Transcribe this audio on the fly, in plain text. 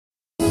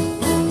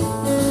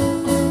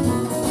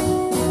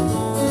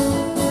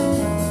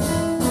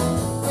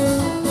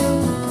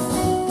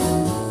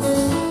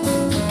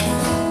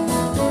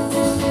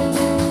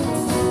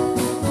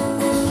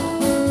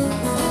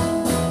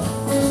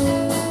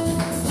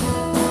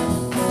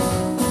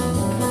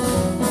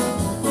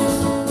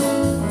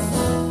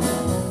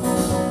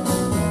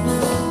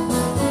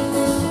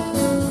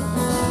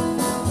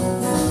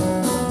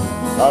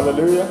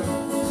Hallelujah.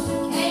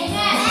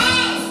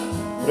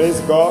 Amen. Praise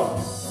God.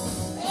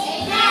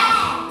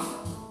 Amen.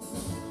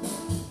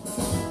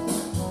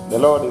 The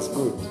Lord is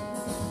good.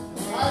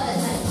 All the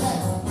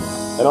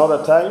time. And all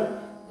the time,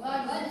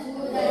 God is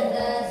good and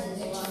does His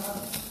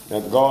work.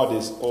 and God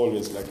is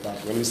always like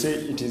that. When we say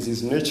it is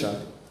His nature,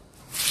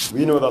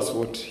 we know that's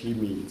what He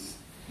means.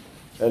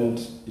 And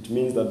it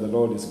means that the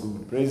Lord is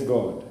good. Praise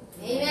God.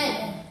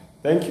 Amen.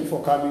 Thank you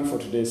for coming for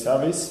today's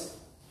service.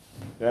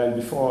 And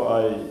before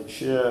I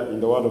share in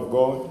the Word of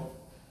God,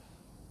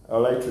 I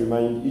would like to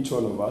remind each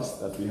one of us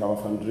that we have a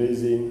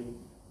fundraising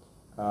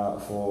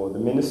for the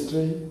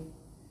ministry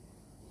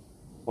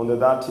on the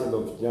 30th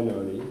of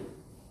January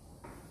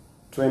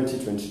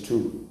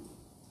 2022.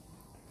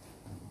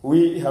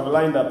 We have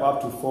lined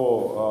up to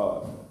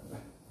 4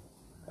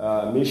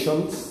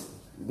 missions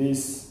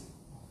this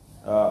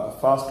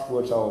first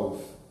quarter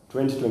of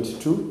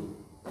 2022.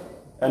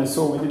 And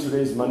so we need to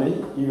raise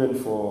money even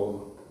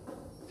for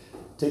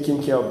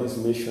taking care of this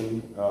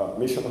mission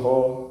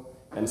hall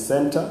and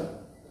center.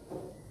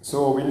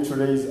 So we need to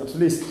raise at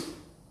least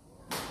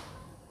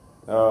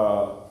a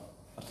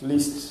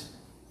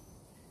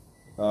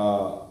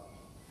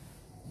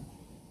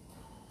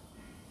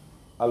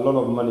lot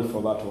of money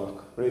for that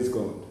work. Praise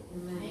God.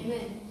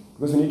 Amen.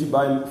 Because we need to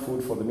buy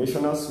food for the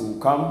missioners who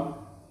come.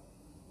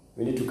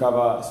 We need to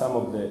cover some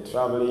of the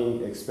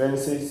traveling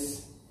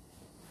expenses.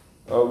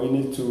 We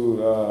need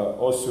to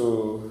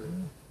also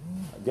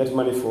get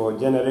money for a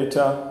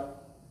generator.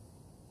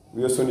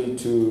 We also need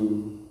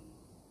to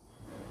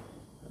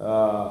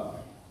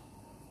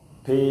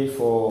pay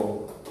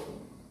for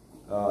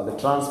the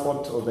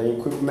transport of the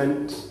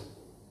equipment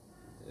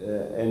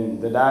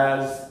and the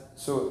dyers.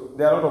 So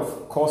there are a lot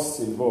of costs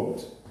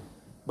involved.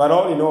 But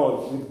all in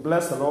all, we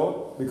bless the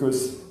Lord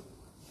because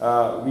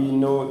we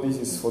know this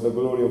is for the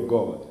glory of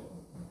God.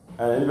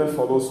 And even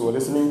for those who are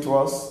listening to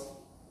us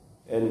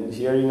and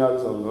hearing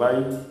us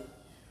online,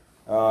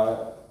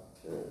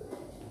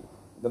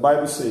 the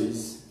Bible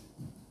says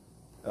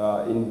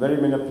in very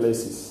many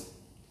places,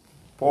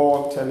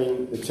 Paul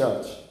telling the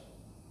church,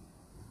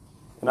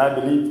 and I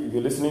believe if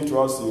you're listening to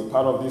us, you're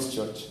part of this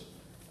church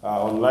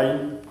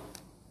online,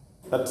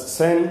 that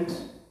send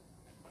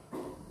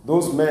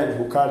those men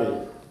who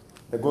carry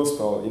the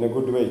gospel in a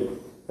good way.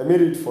 Let me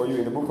read for you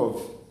in the book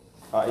of,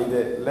 in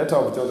the letter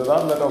of John,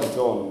 that letter of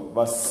John,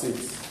 verse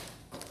 6.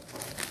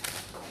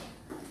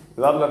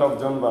 That letter of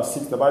John, verse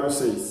 6, the Bible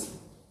says,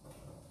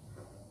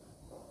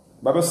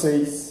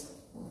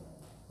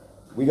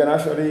 we can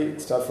actually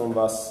start from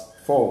verse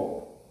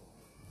 4.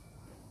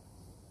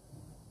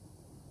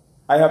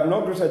 I have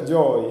no greater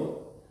joy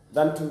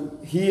than to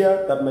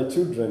hear that my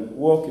children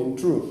walk in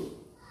truth.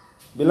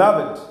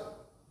 Beloved,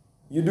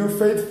 you do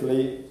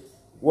faithfully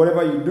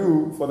whatever you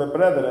do for the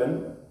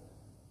brethren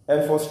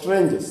and for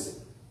strangers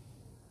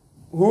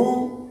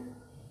who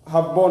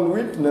have borne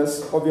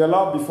witness of your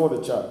love before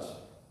the church.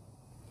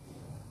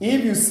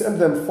 If you send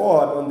them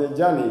forward on their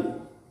journey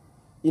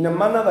in a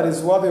manner that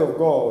is worthy of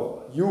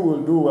God, you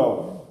will do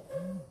well.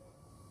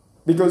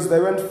 Because they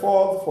went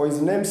forth for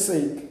his name's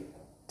sake,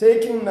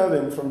 taking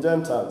nothing from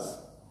Gentiles.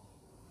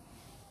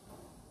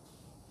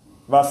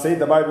 Verse 8,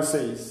 the Bible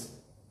says,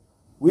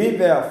 we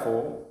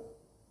therefore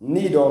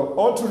need or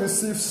ought to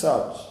receive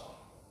such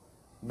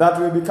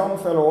that we become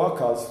fellow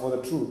workers for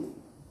the truth.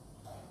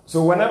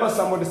 So whenever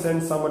somebody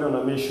sends somebody on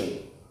a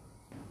mission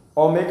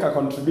or make a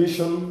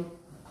contribution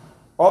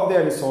of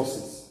their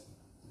resources,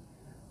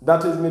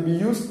 that is may be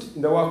used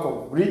in the work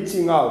of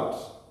reaching out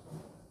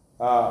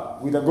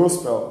with the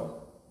gospel,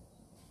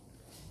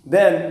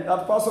 then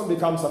that person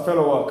becomes a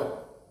fellow worker.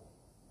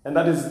 And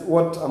that is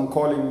what I'm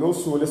calling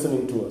those who are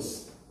listening to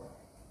us.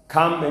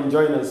 Come and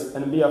join us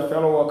and be a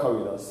fellow worker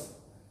with us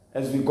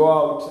as we go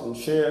out and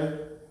share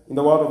in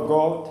the Word of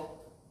God.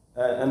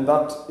 And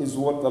that is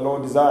what the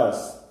Lord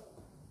desires.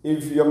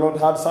 If you have not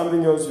had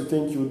something else you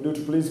think you would do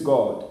to please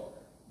God,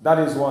 that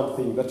is one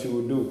thing that you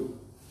would do.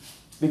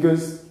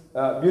 Because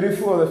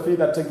beautiful are the feet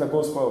that take the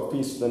gospel of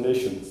peace to the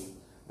nations,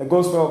 the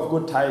gospel of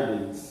good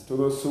tidings to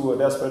those who are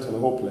desperate and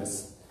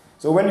hopeless.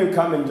 So when you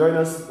come and join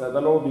us, the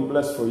Lord will be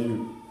blessed for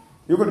you.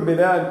 You could be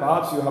there and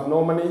perhaps you have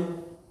no money.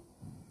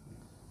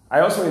 I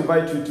also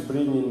invite you to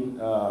bring in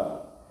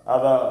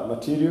other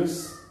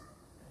materials.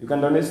 You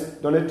can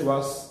donate to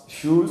us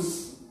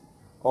shoes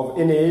of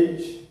any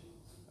age,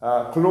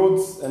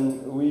 clothes,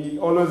 and we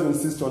always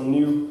insist on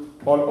new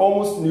or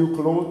almost new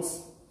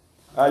clothes.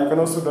 You can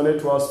also donate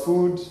to us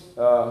food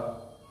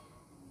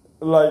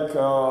like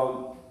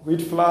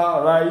wheat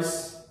flour,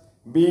 rice,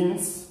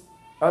 beans,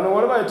 and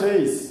whatever it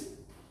is.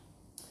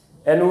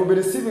 And we'll be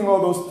receiving all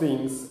those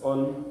things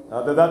on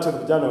the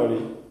 30th of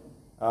January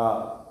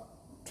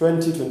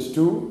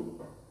 2022.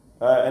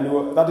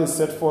 And that is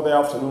set for the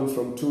afternoon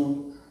from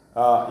 2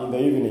 in the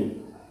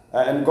evening.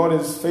 And God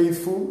is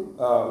faithful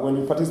when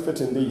you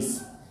participate in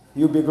this.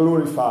 You'll be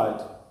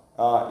glorified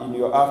in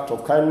your act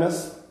of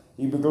kindness.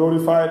 You'll be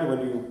glorified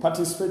when you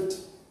participate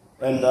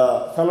and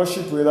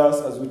fellowship with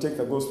us as we take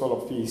the gospel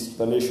of peace to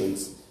the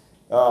nations.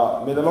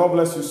 May the Lord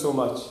bless you so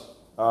much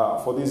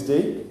for this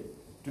day.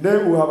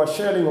 Today we have a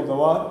sharing of the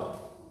word.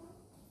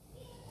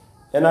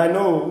 And I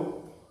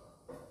know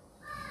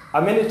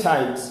how many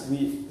times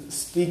we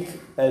speak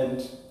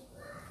and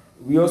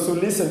we also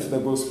listen to the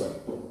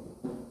gospel.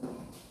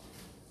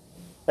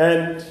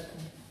 And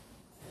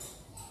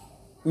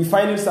we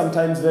find it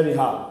sometimes very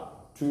hard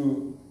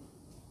to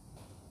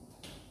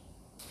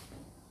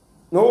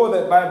know what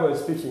the Bible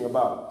is speaking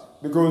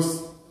about,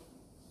 because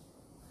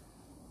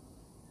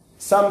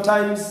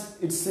sometimes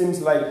it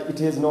seems like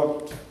it's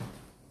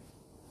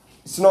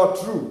not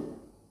true.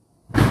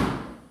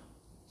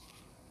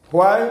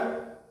 Why?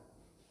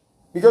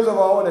 Because of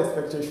our own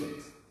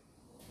expectations.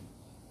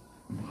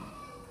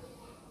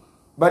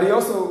 But you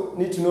also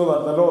need to know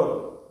that the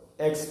Lord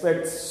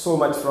expects so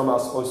much from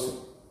us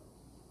also.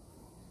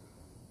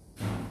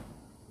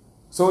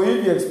 So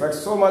if you expect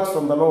so much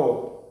from the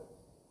Lord,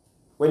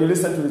 when you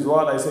listen to His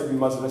word, I said you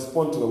must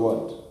respond to the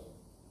word.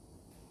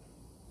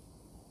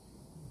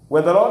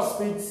 When the Lord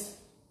speaks,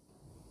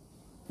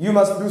 you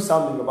must do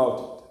something about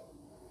it.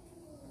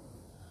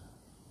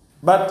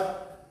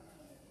 But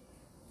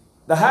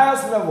the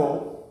highest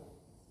level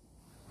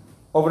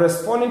of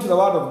responding to the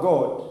word of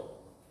God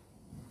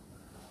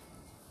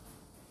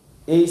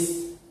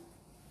is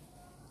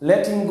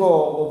letting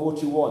go of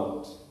what you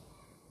want.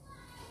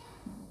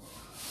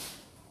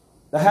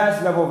 The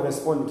highest level of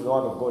responding to the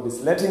word of God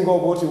is letting go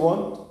of what you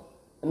want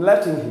and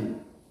letting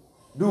Him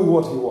do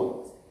what He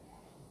wants.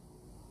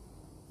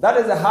 That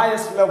is the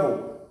highest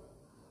level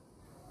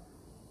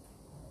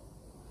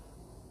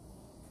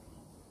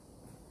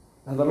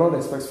that the Lord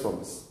expects from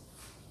us.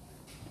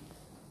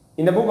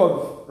 In the book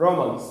of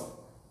Romans,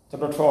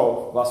 chapter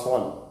 12, verse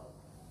 1,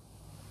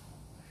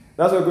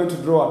 that's where we're going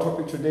to draw our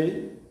topic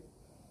today.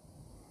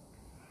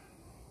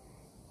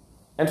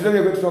 And today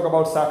we're going to talk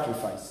about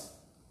sacrifice.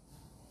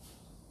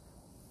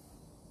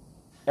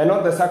 And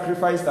not the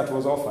sacrifice that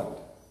was offered,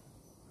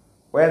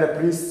 where the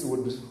priests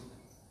would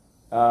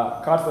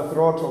cut the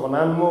throat of an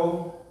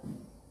animal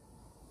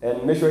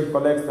and make sure he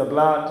collects the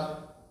blood,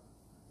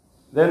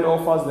 then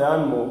offers the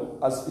animal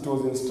as it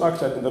was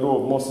instructed in the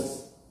law of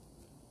Moses.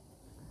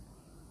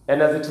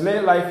 And as it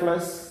lay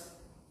lifeless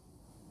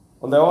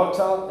on the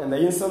altar and the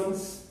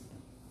incense,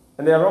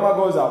 and the aroma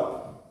goes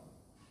up,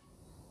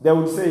 they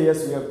would say,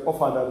 yes, we have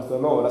offered unto the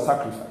Lord a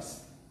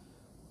sacrifice.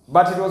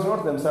 But it was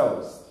not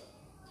themselves,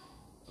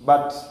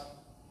 but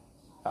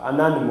an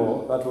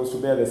animal that was to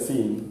bear the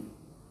sin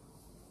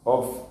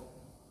of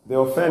the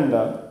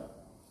offender,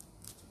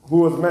 who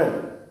was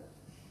man.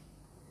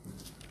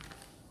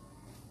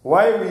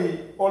 Why we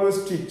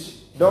always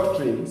teach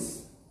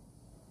doctrines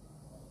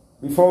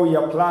before we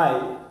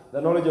apply the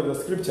knowledge of the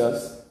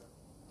scriptures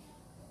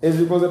is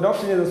because the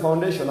doctrine is the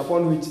foundation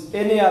upon which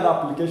any other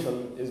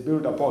application is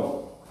built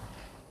upon.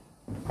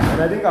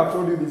 And I think I've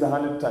told you this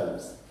 100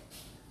 times,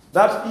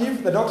 that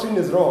if the doctrine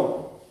is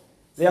wrong,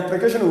 the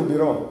application will be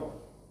wrong.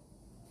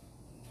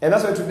 And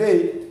that's why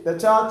today the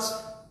church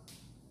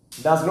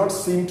does not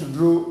seem to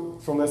draw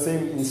from the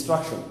same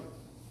instruction.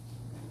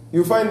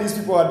 You find these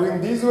people are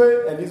doing this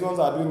way, and these ones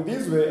are doing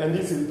this way, and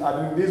these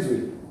are doing this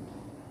way.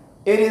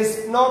 It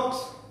is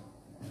not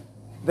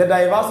the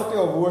diversity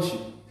of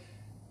worship,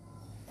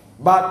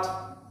 but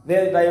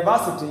the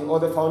diversity or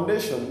the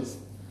foundations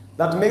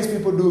that makes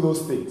people do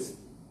those things.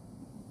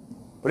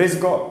 Praise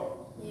God.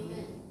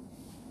 Amen.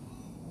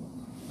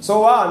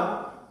 So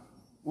one,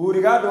 we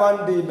regard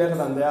one day better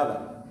than the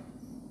other.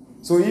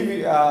 So if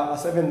you are a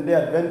Seventh-day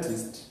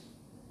Adventist,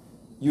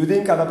 you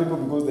think other people,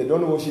 because they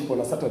don't worship on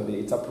a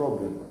Saturday, it's a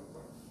problem.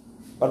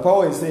 But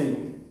Paul is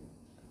saying,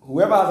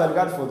 whoever has a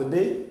regard for the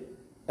day,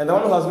 and the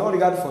one who has no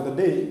regard for the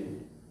day,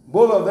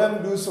 both of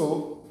them do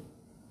so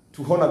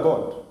to honor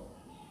God.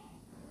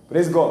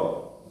 Praise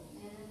God.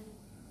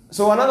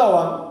 So another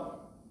one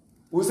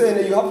will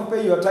say, you have to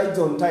pay your tithes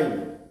on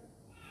time.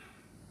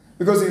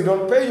 Because if you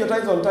don't pay your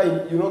tithes on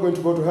time, you're not going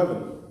to go to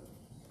heaven.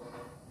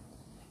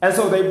 And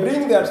so they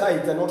bring their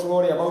tithes and not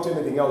worry about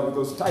anything else,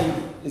 because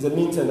tithe is a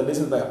means and the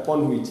basis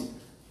upon which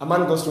a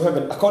man goes to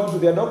heaven, according to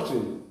their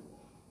doctrine.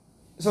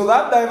 So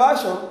that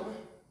diversion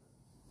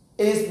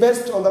is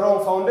based on the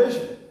wrong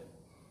foundation.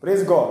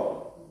 Praise God.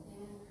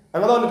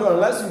 Another one,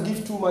 unless you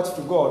give too much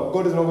to God,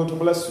 God is not going to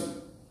bless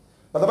you.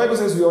 But the Bible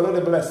says we are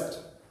already blessed.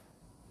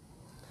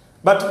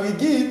 But we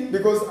give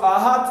because our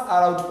hearts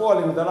are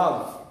outpouring with the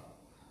love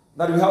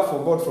that we have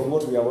for God from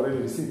what we have already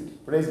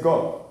received. Praise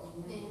God.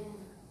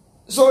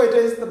 So it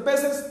is the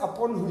basis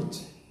upon which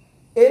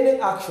any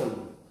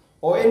action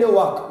or any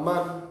work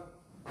man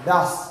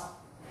does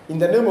in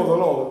the name of the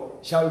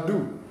Lord shall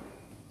do.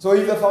 So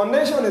if the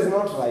foundation is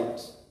not right,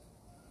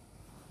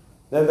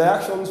 then the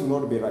actions will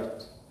not be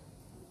right.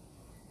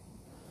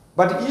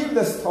 But if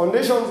the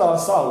foundations are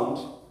sound,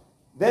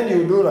 then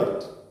you do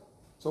right.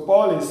 So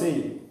Paul is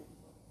saying,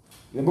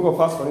 in the book of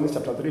 1 Corinthians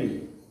chapter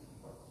 3,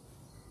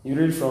 you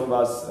read from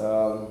verse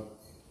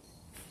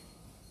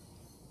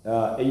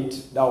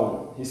 8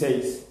 down. He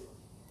says,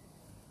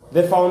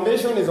 the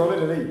foundation is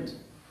already laid.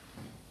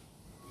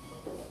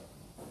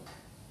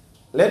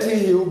 Let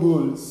he who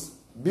builds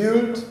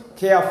build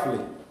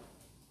carefully,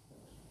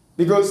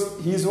 because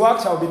his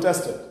work shall be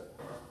tested.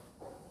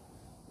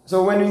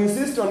 So when you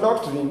insist on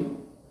doctrine,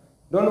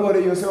 don't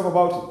worry yourself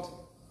about it.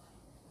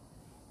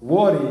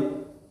 Worry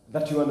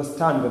that you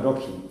understand the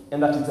doctrine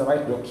and that it's the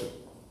right doctrine.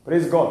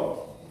 Praise God.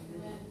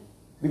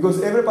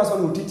 Because every person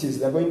who teaches,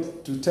 they're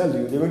going to tell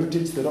you, they're going to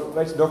teach the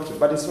right doctrine,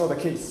 but it's not the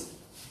case.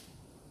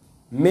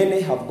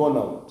 Many have gone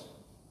out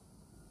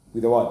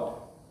with the word,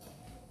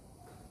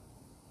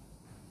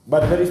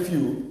 but very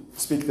few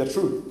speak the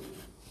truth.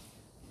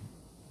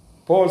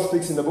 Paul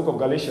speaks in the book of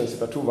Galatians,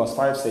 chapter 2, verse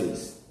 5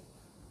 says,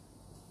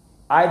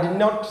 I did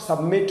not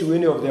submit to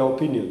any of their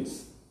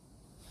opinions.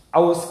 I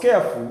was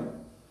careful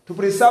to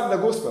preserve the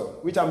gospel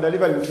which I'm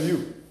delivering to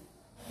you.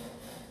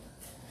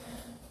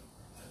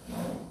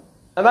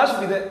 And that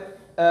should be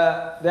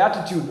the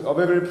attitude of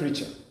every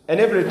preacher and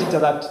every teacher,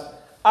 that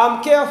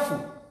I'm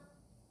careful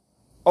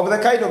of the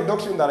kind of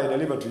doctrine that I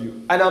deliver to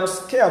you. And I'm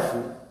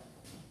careful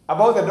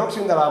about the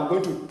doctrine that I'm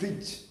going to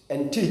preach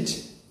and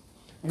teach.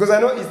 Because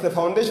I know it's the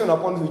foundation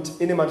upon which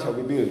any man shall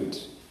be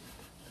built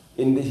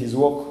in his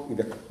walk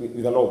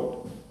with the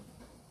Lord.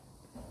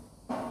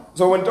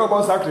 So when we talk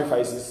about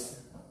sacrifices,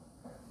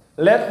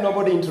 let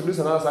nobody introduce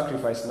another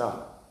sacrifice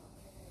now.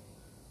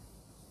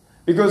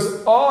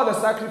 Because all the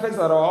sacrifices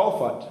that are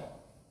offered,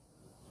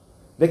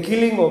 the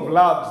killing of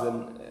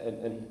lambs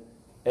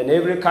and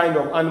every kind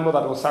of animal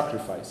that was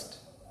sacrificed,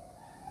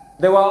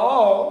 they were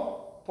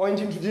all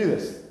pointing to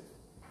Jesus.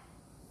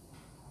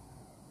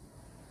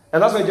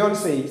 And that's why John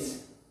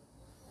says,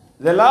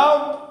 the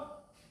Lamb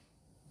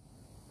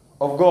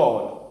of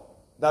God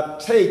that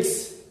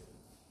takes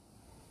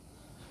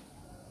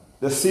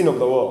the sin of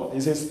the world.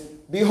 He says,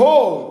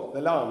 behold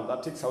the Lamb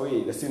that takes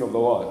away the sin of the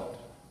world.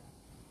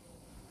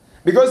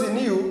 Because he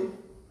knew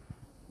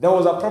there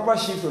was a proper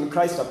shift when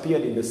Christ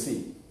appeared in the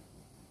scene.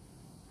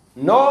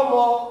 No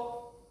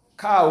more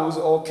cows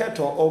or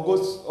cattle or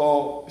goats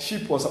or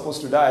sheep were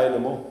supposed to die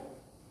anymore.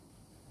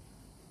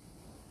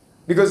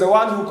 Because the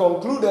one who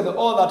concluded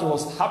all that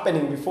was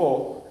happening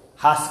before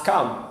has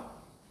come.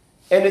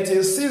 And it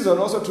is season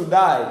also to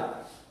die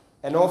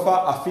and offer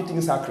a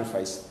fitting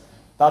sacrifice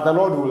that the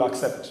Lord will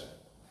accept.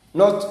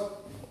 Not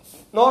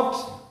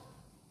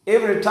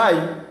every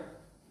time,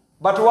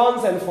 but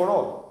once and for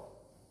all.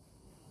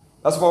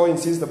 That's why we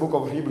insist the book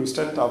of Hebrews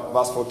 10,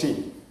 verse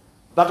 14.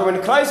 That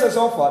when Christ is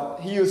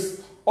offered, he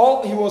was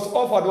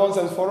offered once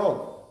and for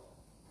all.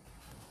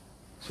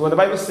 So when the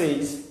Bible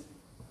says,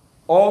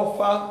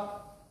 offer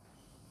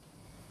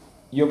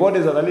your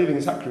bodies as a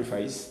living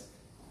sacrifice,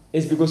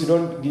 it's because you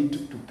don't need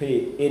to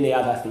pay any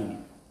other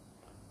thing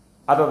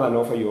other than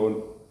offer your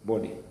own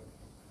body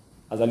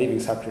as a living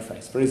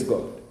sacrifice. Praise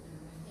God. Amen.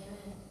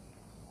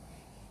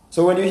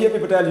 So when you hear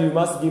people tell you you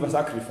must give a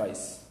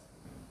sacrifice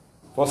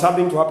for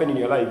something to happen in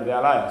your life, they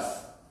are liars.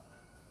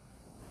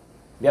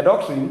 Their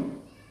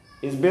doctrine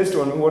is based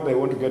on what they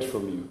want to get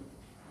from you.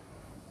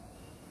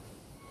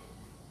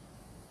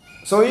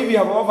 So if you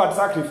have offered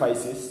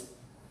sacrifices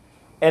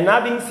and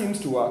nothing seems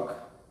to work,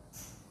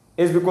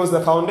 it's because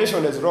the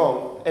foundation is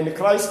wrong and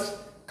Christ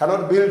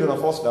cannot build on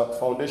a false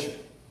foundation.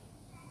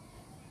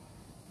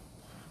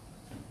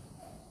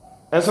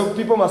 And so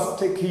people must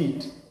take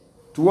heed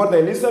to what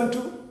they listen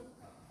to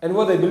and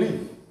what they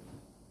believe.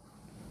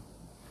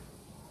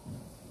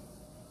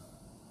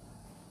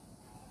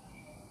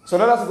 So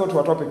let us go to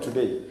our topic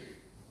today,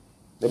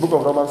 the book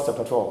of Romans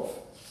chapter 12.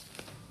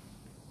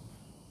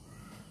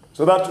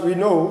 So that we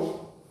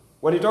know,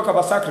 when you talk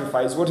about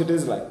sacrifice, what it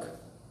is like.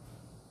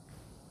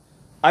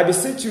 I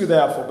beseech you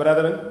therefore,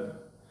 brethren,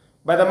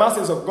 by the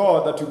mercies of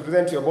God, that you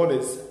present your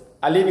bodies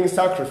a living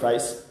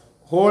sacrifice,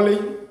 holy,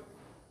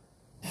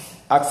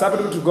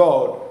 acceptable to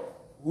God,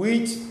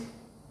 which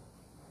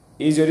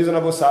is your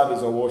reasonable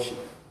service or worship.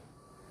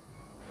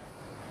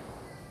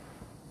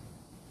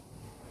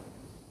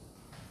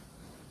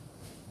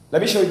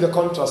 Let me show you the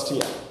contrast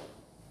here.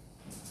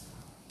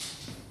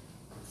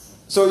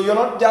 So you're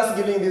not just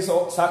giving this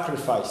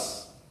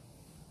sacrifice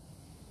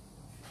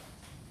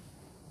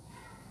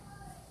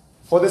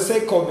for the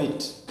sake of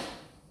it.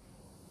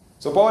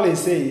 So Paul is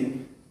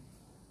saying,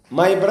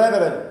 my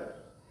brethren,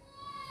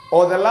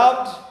 or the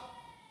loved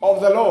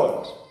of the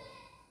Lord,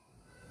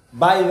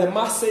 by the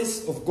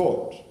mercies of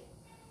God.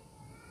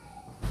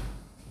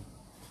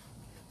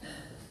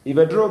 If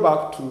I draw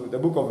back to the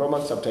book of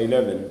Romans chapter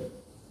 11,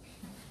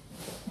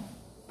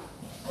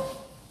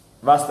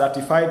 verse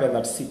 35 and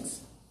 36.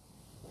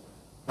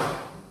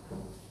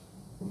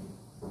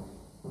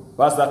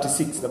 Verse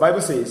 36, the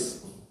Bible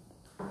says,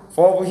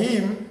 for of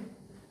him,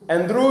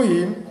 and through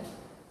him,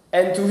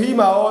 and to him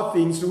are all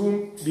things, to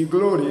whom be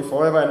glory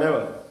forever and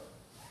ever.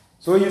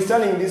 So he is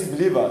telling these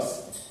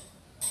believers,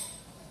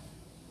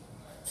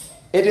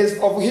 it is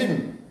of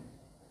him,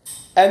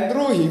 and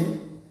through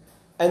him,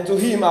 and to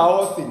him are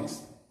all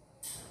things.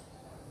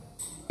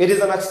 It is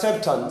an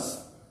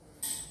acceptance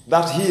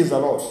that he is the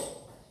Lord.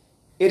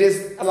 It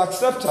is an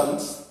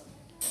acceptance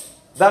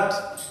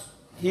that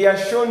he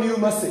has shown you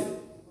mercy.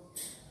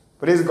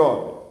 Praise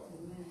God.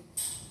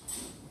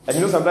 And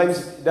you know, sometimes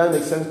it doesn't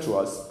make sense to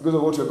us because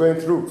of what we're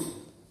going through.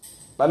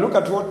 But look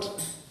at what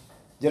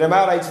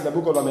Jeremiah writes in the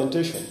book of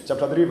Lamentation,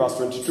 chapter 3, verse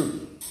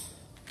 22.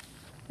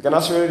 You can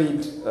actually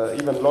read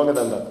even longer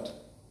than that.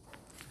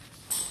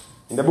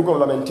 In the book of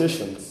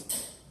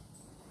Lamentations,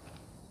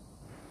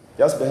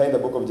 just behind the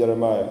book of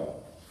Jeremiah,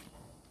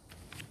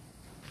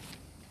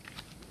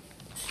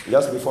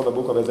 just before the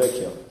book of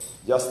Ezekiel,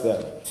 just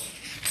there.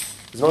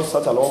 It's not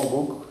such a long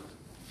book.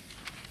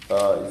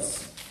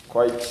 It's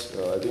quite,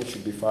 I think it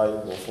should be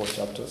 5 or 4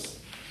 chapters.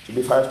 It should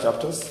be 5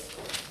 chapters.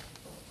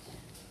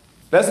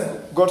 Let's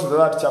go to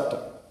that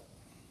chapter.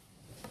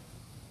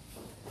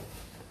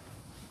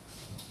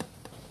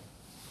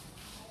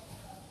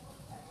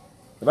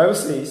 The Bible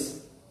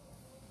says,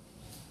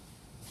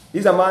 this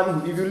is a man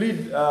who, if you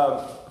read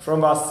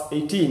from verse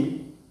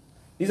 18,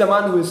 this is a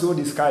man who is so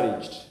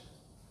discouraged.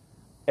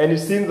 And it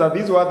seems that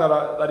this word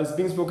that is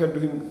being spoken to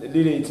him,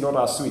 really, it's not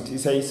as sweet. He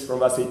says from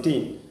verse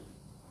 18,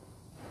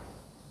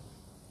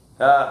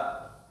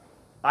 and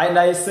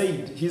I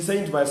said, he's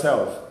saying to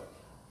myself,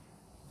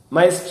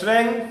 my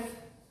strength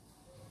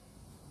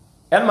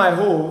and my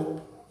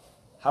hope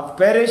have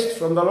perished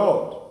from the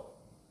Lord.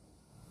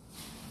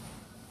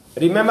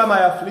 Remember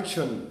my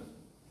affliction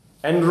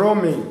and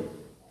roaming,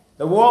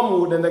 the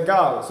wormwood and the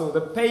gall. So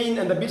the pain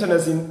and the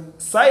bitterness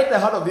inside the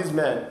heart of this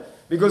man,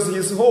 because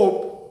his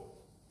hope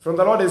from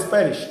the Lord is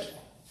perished.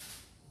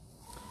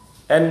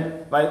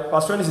 And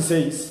verse 20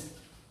 says,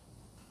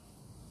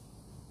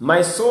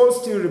 my soul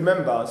still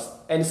remembers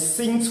and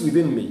sinks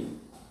within me.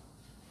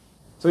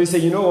 So he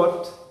said, you know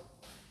what?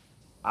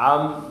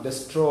 I'm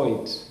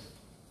destroyed.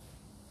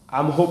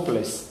 I'm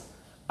hopeless.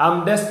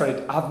 I'm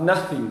desperate. I have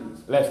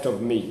nothing left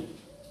of me.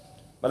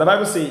 But the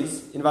Bible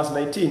says in verse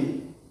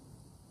 19,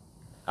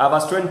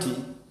 verse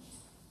 20,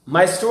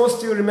 my soul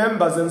still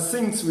remembers and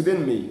sinks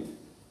within me.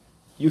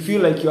 You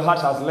feel like your heart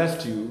has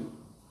left you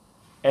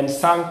and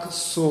sunk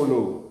so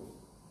low.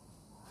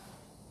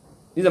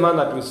 This is the man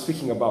that we're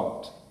speaking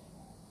about.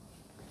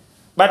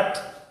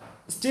 But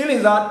still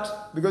his heart,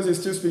 because he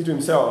still speaks to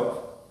himself,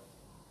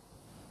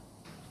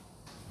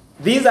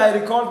 these I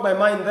recall to my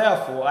mind,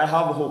 therefore I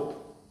have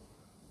hope.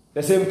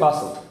 The same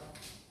person.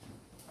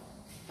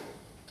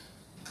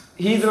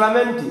 He is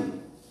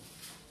lamenting.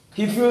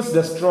 He feels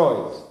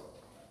destroyed.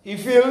 He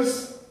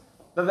feels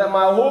that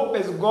my hope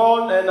is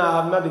gone and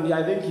I have nothing.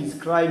 I think he's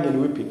crying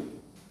and weeping.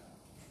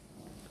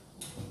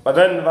 But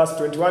then in verse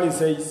 21 he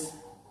says,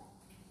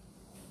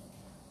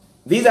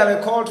 these I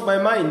recall to my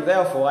mind,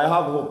 therefore I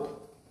have hope.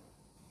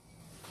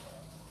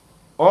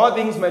 All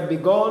things might be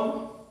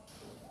gone.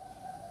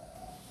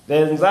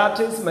 The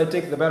anxieties might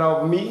take the better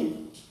of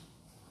me.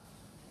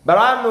 But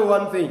I know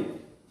one thing.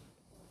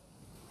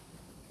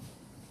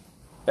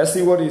 Let's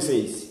see what he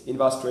says in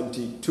verse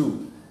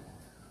 22.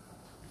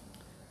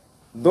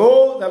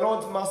 Through the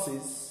Lord's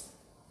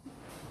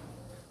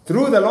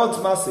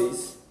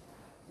mercies,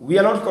 we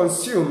are not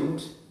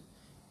consumed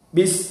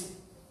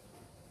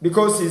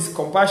because his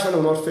compassion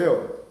will not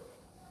fail.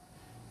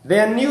 They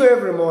are new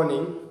every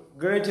morning.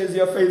 Great is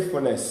your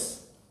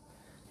faithfulness.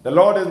 The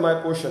Lord is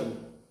my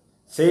portion,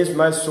 says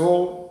my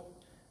soul.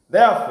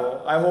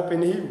 Therefore, I hope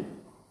in him.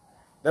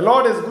 The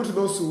Lord is good to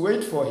those who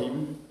wait for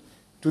him,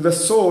 to the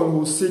soul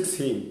who seeks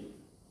him.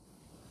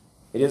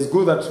 It is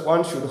good that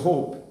one should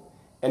hope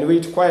and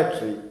wait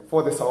quietly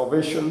for the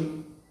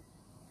salvation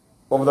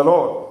of the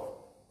Lord.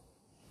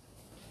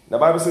 The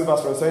Bible says,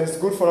 verse 27, it's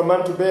good for a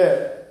man to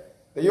bear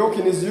the yoke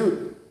in his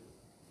youth.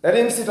 Let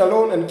him sit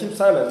alone and keep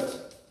silent,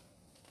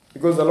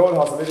 because the Lord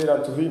has laid it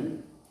unto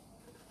him.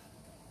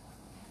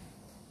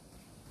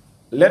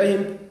 Let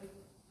him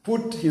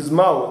put his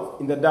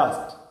mouth in the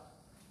dust.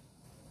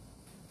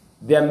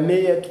 There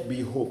may yet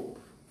be hope.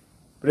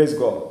 Praise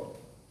God.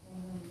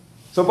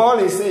 So Paul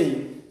is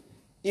saying,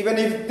 even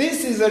if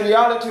this is the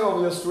reality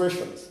of your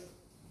situations,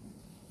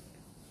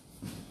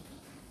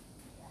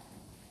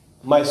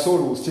 my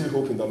soul will still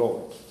hope in the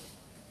Lord.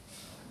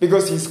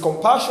 Because his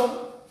compassion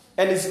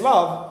and his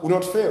love will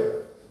not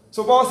fail.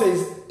 So Paul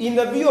says, in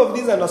the view of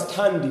this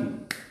understanding,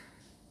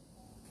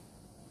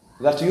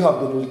 that you have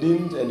been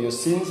redeemed and your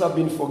sins have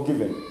been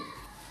forgiven,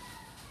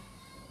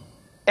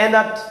 and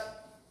that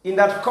in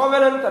that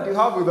covenant that you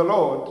have with the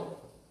Lord,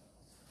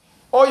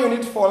 all you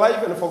need for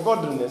life and for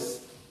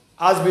godliness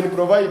has been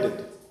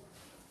provided.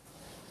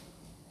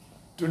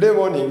 Today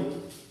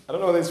morning, I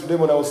don't know whether it's today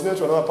morning, I was listening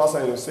to another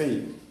person who was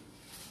saying,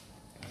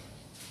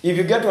 if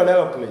you get to an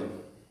aeroplane,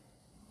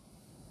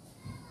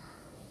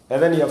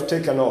 and then you have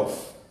taken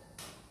off,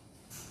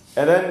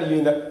 and then you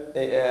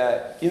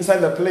inside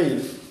the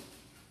plane,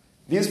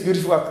 these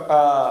beautiful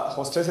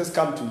hostesses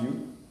come to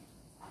you,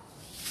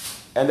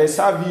 and they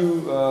serve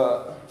you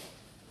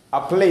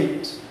a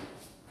plate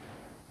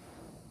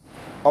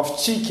of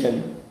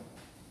chicken.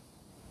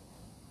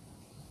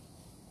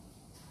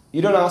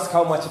 You don't ask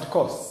how much it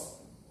costs.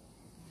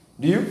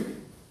 Do you?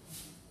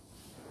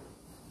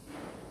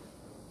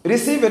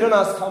 Receive it, don't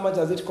ask how much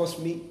does it cost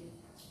me.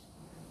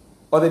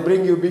 Or they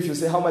bring you beef, you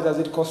say how much does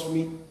it cost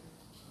me.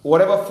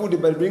 Whatever food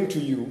they bring to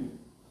you,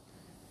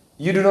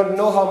 you do not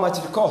know how much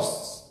it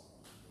costs.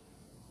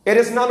 It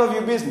is none of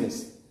your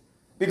business.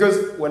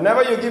 Because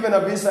whenever you're given a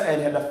visa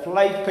and had a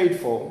flight paid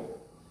for,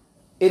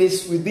 it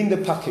is within the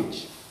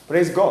package.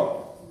 Praise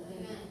God.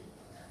 Amen.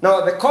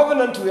 Now, the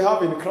covenant we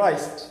have in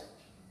Christ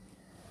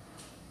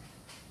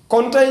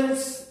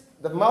contains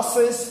the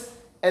mercies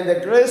and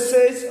the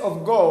graces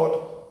of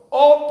God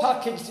all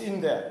packaged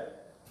in there.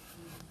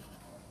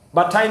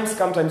 But times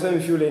come, times when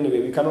we feel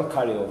anyway, we cannot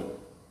carry on.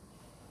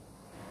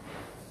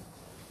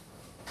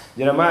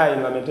 Jeremiah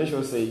in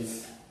Lamentation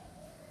says,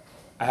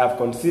 I have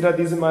considered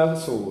this in my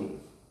soul,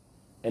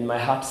 and my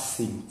heart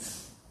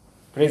sings.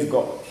 Praise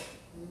God.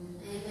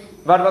 Amen.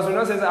 But verse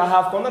 29 says, I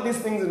have considered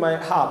these things in my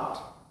heart,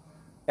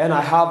 and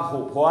I have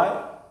hope.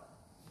 Why?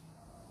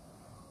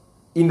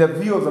 In the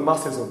view of the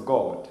mercies of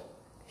God,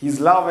 His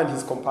love and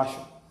His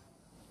compassion.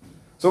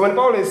 So when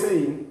Paul is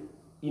saying,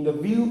 in the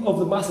view of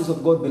the mercies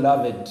of God,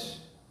 beloved,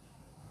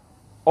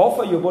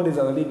 offer your bodies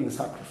as a living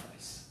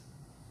sacrifice.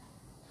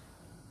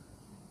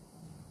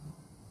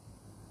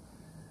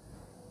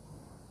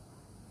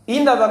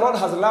 In that the Lord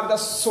has loved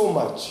us so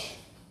much,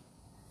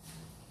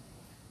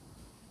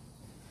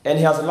 and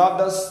He has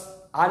loved us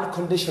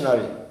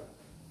unconditionally.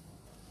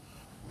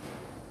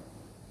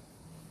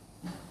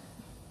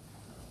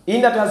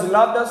 In that He has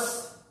loved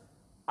us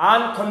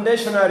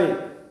unconditionally.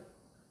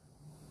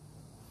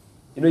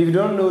 You know, if you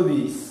don't know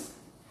this,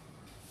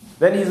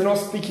 then He's not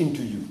speaking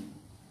to you.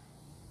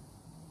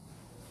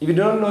 If you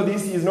don't know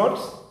this, He is not.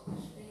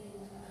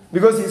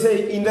 Because He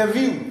said, in the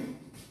view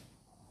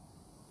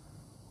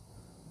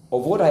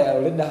of what I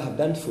already have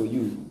done for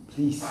you,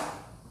 please.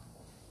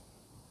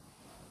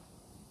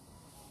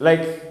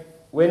 Like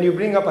when you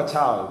bring up a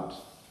child,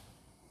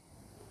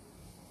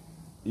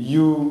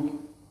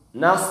 you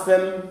nurse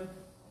them,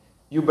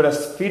 you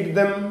breastfeed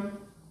them,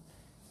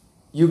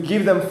 you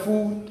give them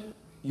food,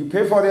 you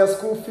pay for their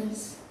school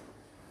fees,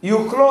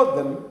 you clothe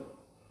them,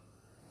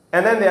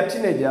 and then they are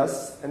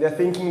teenagers and they're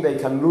thinking they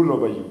can rule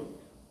over you.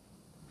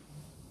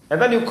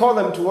 And then you call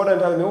them to order and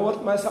tell them, you know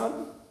what, my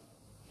son?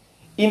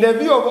 In the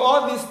view of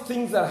all these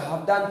things that I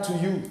have done to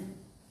you,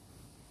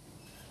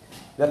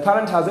 the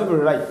parent has every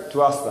right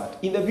to ask that.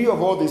 In the view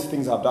of all these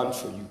things I've done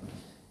for you,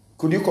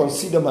 could you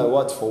consider my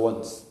words for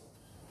once?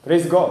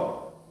 Praise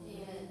God.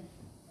 Amen.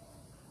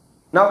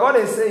 Now God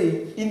is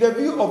saying, in the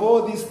view of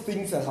all these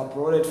things I have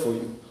provided for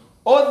you,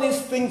 all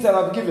these things that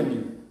I've given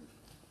you,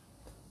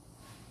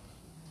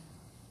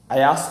 I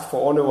ask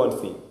for only one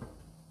thing.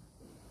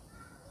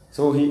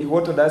 So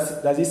what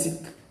does he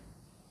seek?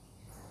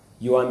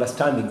 Your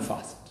understanding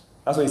first.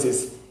 That's why he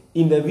says,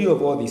 in the view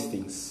of all these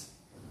things.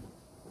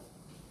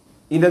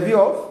 In the view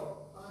of?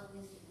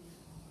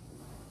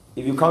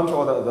 If you count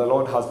all that the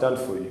Lord has done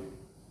for you,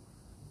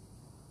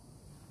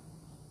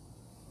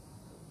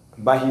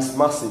 by His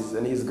mercies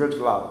and His great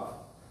love,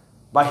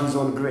 by His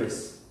own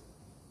grace.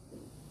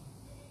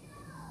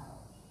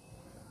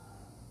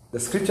 The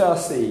scripture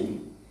is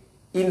saying,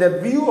 in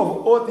the view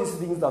of all these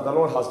things that the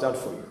Lord has done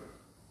for you,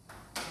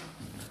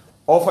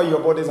 offer your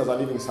bodies as a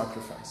living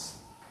sacrifice.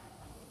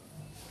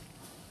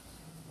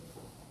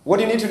 What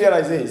you need to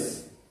realize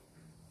is,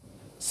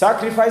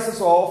 sacrifices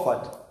were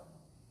offered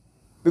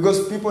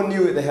because people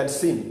knew they had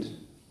sinned.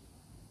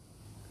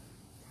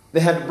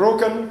 They had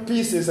broken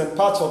pieces and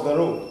parts of the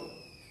road.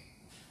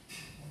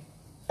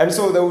 And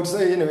so they would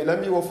say, anyway,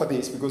 let me offer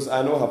this because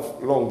I know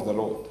I've wronged the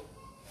Lord.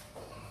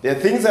 There are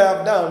things I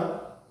have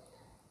done,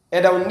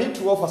 and I will need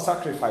to offer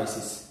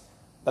sacrifices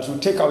that will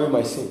take away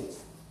my sins.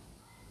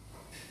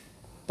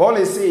 Paul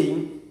is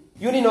saying,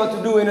 you need not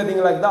to do anything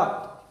like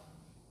that.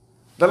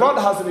 The Lord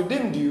has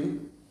redeemed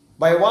you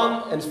by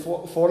one and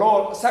for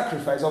all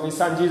sacrifice of His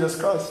Son Jesus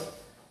Christ.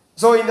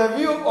 So in the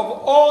view of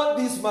all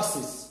these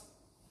mercies,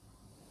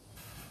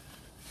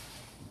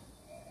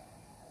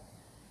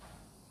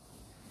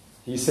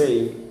 He's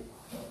saying,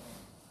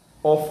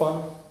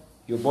 offer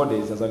your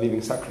bodies as a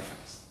living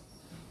sacrifice.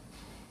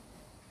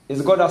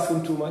 Is God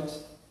asking too much?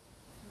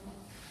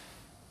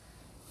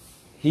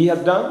 He has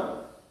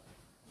done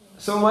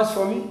so much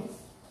for me.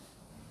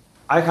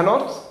 I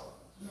cannot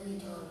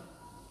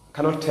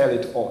tell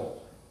it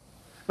all.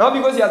 Now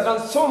because He has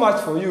done so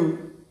much for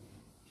you,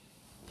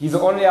 He's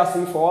only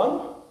asking for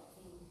one,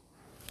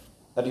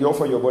 that you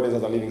offer your bodies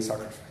as a living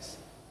sacrifice.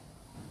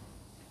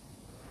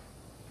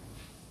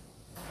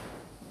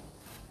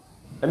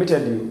 Let me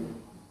tell you,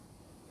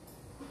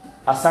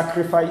 a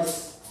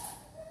sacrifice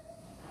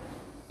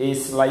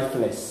is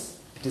lifeless.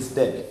 It is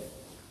dead.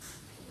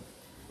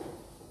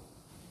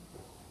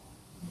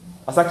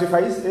 A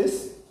sacrifice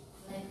is?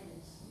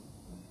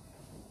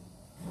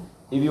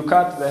 If you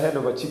cut the head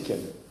of a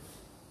chicken,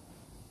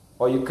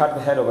 or you cut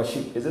the head of a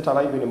sheep, is it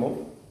alive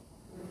anymore?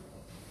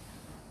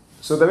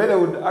 So the way they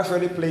would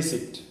actually place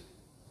it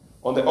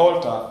on the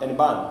altar and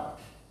burn,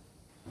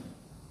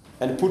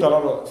 and put a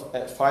lot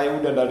of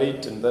firewood under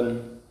it, and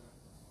then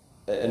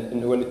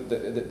and when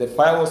the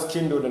fire was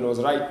kindled and was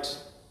right,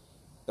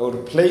 they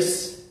would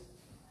place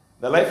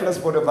the lifeless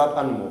body of that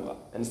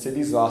animal and say,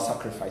 this is our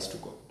sacrifice to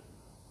God.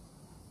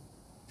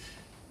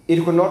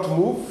 It could not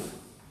move.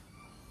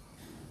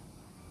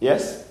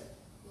 Yes?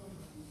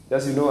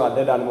 As you know, a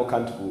dead animal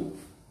can't move.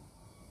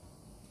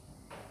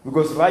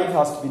 Because life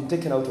has been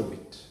taken out of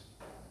it.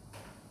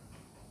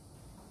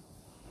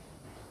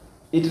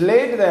 It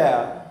laid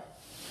there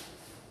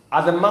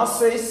at the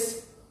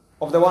mercies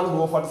of the one who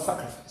offered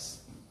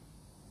sacrifice.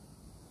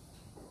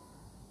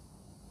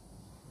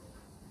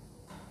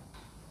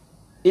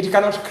 It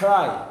cannot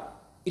cry.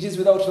 It is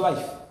without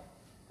life.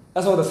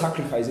 That's what the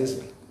sacrifice is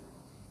like.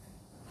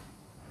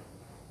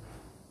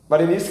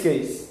 But in this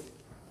case,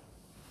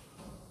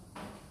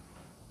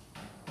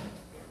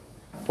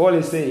 Paul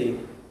is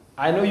saying,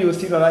 I know you're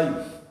still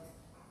alive.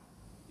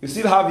 You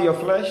still have your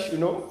flesh,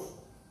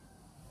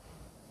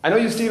 I know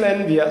you're still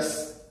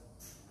envious.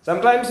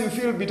 Sometimes you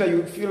feel bitter,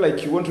 you feel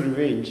like you want to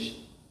revenge.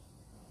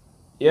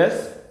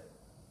 Yes?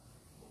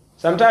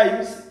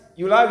 Sometimes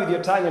you lie with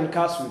your tongue and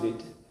curse with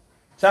it.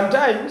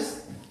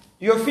 Sometimes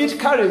your feet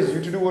carries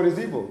you to do what is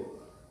evil.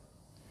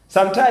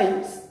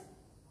 Sometimes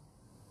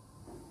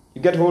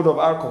you get hold of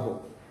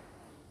alcohol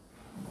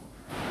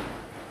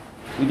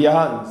with your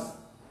hands.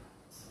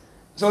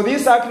 So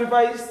this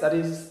sacrifice that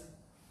is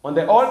on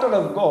the altar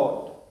of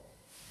God,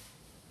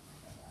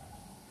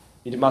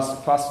 it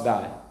must first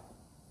die.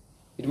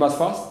 It must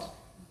first.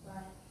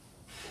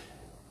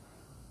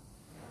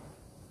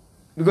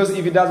 Because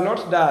if it does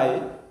not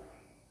die,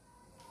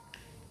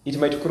 it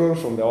might crawl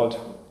from the altar.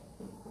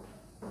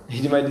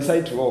 It might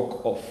decide to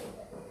walk off.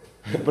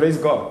 Praise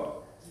God.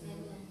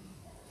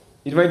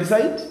 It might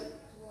decide.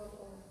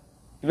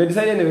 It might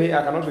decide anyway,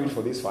 I cannot wait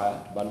for this fire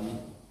to burn me.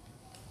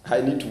 I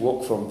need to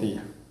walk from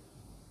there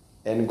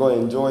and go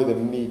enjoy the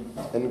meat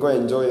and go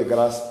enjoy the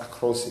grass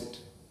across it.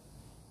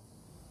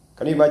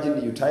 Can you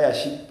imagine you tie a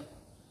sheep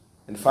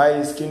and fire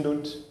is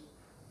kindled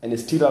and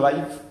it's still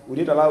alive? Would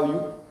it allow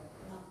you?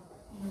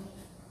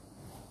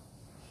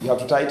 You have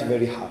to tie it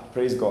very hard.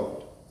 Praise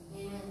God.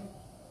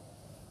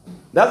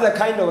 That's the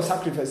kind of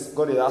sacrifice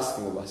God is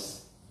asking of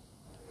us.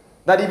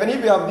 That even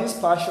if we have these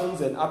passions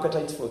and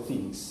appetites for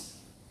things,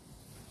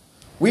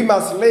 we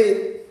must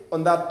lay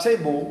on that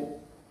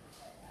table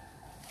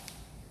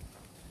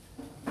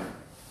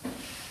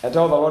and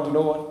tell the Lord, you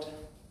know what?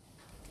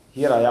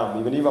 Here I am.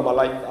 Even if I'm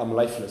alive, I'm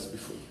lifeless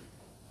before you.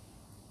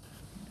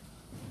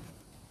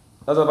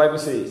 That's what the Bible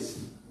says.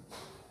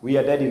 We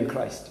are dead in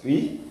Christ.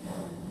 We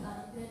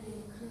are dead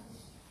in Christ.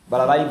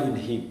 But alive in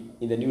Him,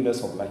 in the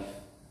newness of life.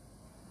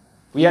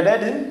 We are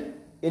dead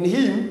in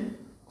Him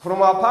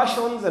from our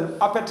passions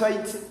and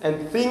appetites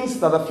and things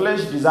that the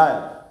flesh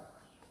desires.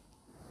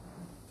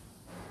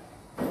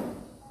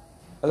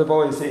 That's what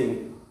Paul is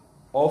saying.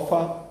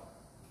 Offer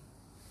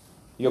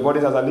your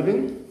bodies as a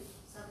living.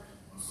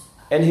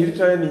 And he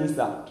literally means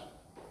that.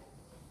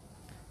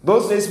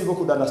 Those days people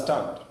could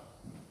understand.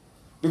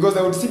 Because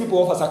they would see people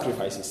offer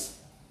sacrifices.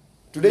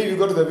 Today if you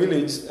go to the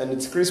village and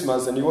it's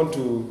Christmas and you want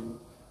to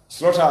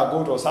slaughter a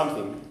goat or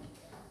something,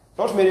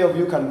 not many of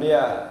you can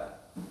bear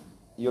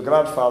your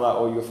grandfather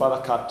or your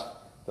father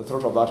cut the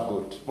throat of that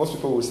goat. Most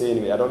people will say,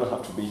 anyway, I don't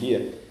have to be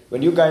here.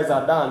 When you guys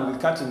are done with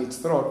cutting its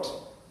throat,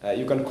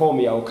 you can call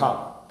me, I will come.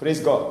 Praise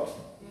God.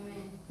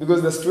 Amen.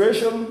 Because the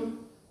situation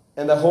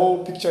and the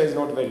whole picture is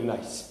not very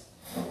nice.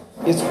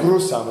 It's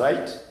gruesome,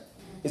 right?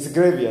 It's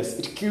grievous.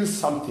 It kills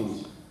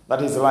something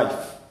that is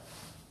life.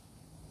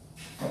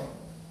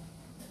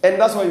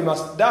 And that's why you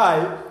must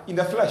die in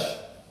the flesh.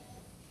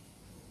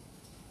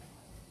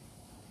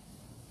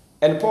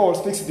 And Paul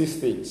speaks these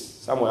things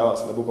somewhere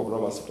else in the book of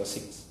Romans chapter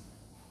 6.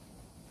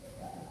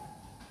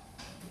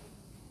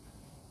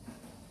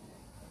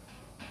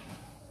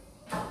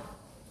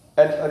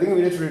 And I think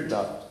we need to read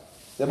that.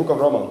 The book of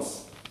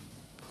Romans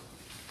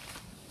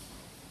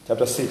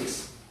chapter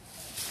 6.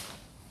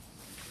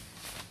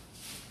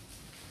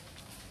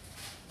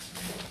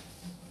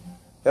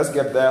 Let's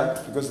get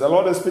there because the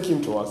Lord is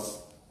speaking to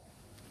us.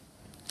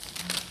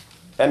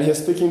 And He is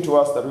speaking to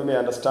us that we may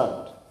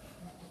understand.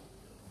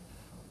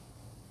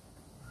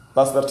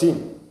 Verse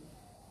 13.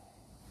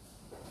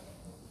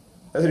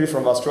 Let's read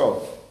from verse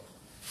 12.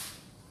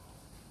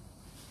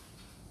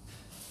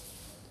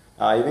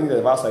 I think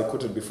the verse I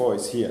quoted before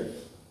is here.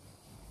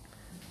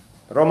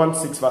 Romans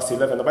 6 verse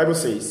 11. The Bible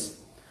says,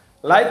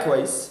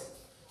 likewise,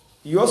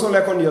 you also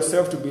reckon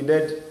yourself to be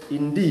dead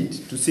indeed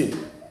to sin.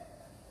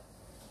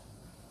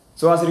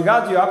 So as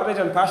regards your appetite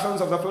and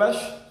passions of the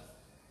flesh,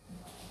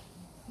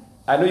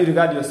 I know you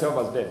regard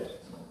yourself as dead.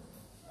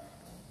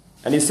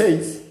 And he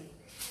says,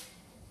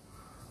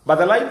 but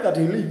the life that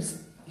he lives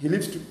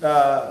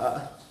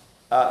to,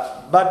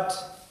 but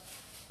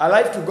a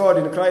life to God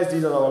in Christ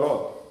Jesus our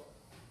Lord.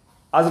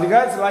 As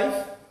regards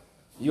life,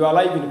 you are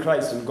alive in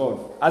Christ in God.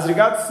 As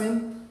regards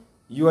sin,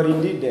 you are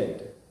indeed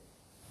dead.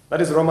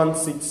 That is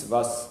Romans 6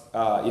 verse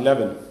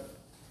 11.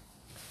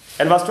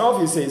 And verse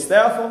 12 he says,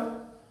 therefore,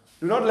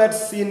 do not let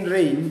sin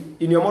reign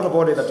in your mortal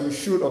body that you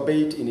should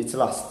obey it in its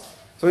lust.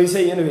 So he's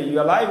saying, anyway, you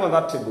are alive on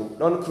that table.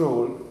 Don't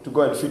crawl to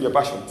go and feed your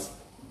passions.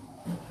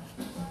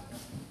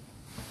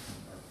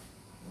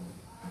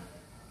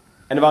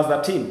 And verse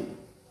 13.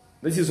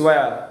 This is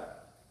where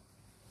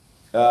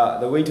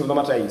the weight of the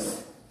matter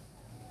is.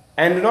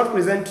 And do not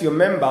present your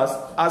members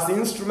as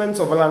instruments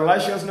of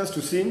unrighteousness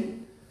to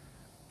sin,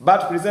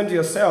 but present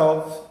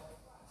yourself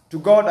to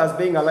God as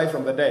being alive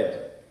from the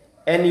dead,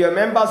 and your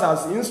members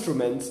as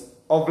instruments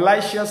of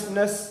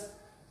righteousness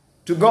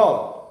to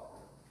God.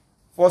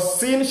 For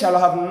sin shall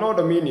have no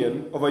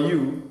dominion over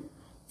you,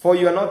 for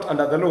you are not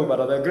under the law, but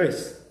under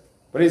grace.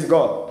 Praise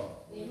God.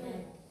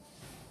 Amen.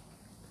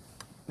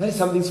 That is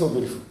something so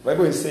beautiful. The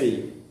Bible is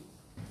saying,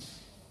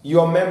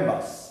 your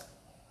members,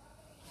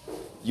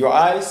 your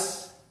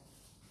eyes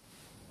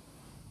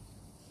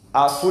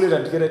are fully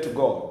dedicated to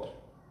God.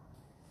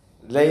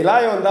 They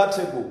lie on that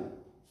table,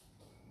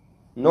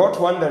 not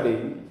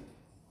wondering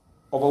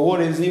over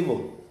what is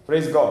evil.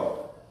 Praise God.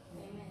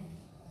 Amen.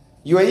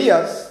 Your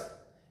ears,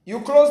 you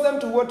close them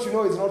to what you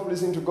know is not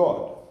pleasing to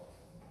God.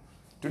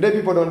 Today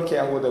people don't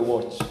care what they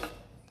watch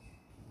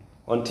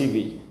on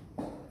TV.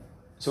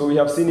 So we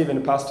have seen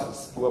even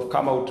pastors who have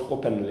come out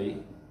openly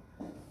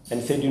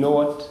and said, you know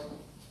what?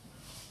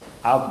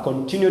 I've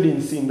continued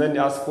in sin. Then they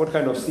ask, what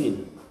kind of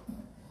sin?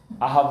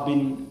 I have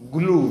been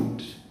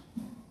glued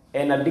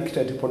and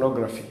addicted to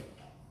pornography.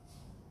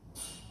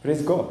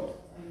 Praise God.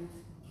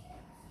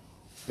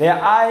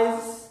 Their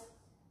eyes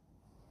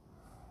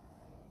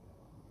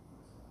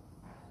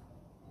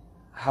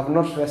have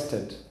not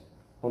rested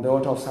on the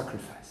altar of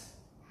sacrifice.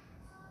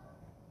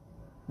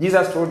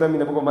 Jesus told them in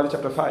the book of Matthew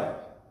chapter 5,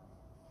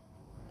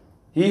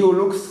 he who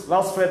looks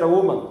lustfully at a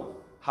woman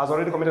has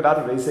already committed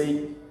adultery. He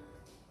said,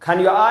 can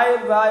your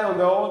eye lie on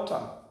the altar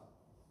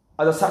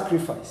as a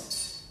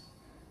sacrifice?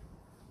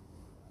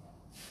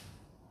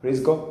 Praise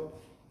God.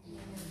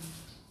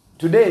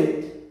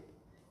 Today,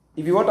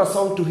 if you want a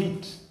song to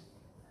hit,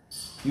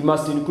 you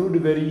must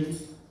include very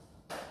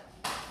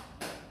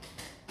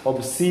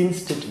obscene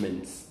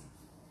statements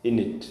in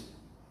it.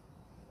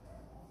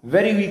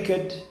 Very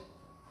wicked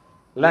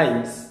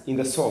lines in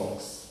the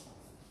songs.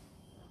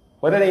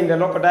 Whether in the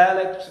local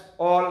dialect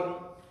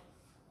or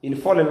in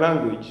foreign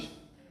language,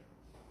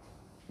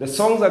 the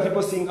songs that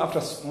people sing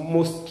after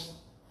most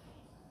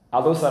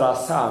are those that are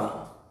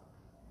sung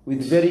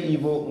with very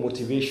evil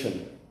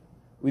motivation,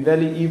 with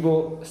very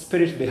evil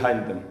spirit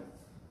behind them.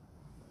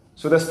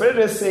 So the Spirit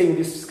is saying in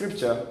this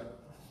scripture,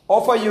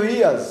 offer your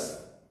ears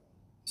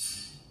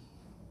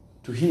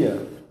to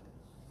hear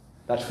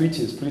that which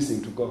is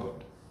pleasing to God.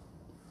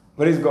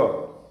 Praise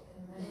God.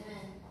 Amen.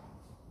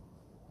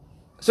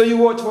 So you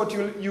watch what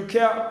you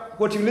care,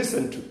 what you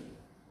listen to.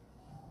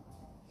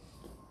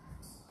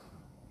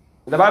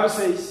 The Bible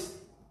says,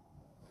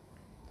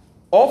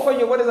 offer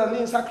your what is a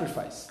living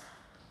sacrifice.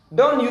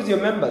 Don't use your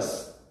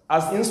members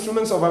as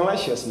instruments of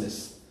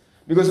unrighteousness.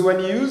 Because when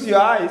you use your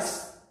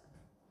eyes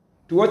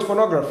to watch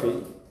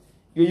pornography,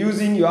 you're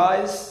using your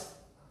eyes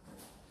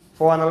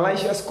for an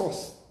unrighteous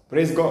cause.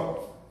 Praise God.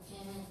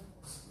 Amen.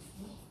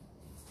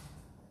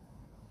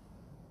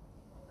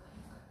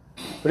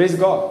 Praise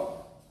God.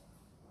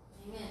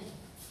 Amen.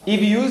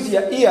 If you use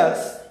your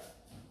ears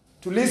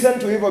to listen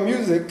to evil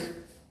music,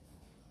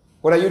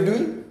 what are you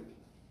doing?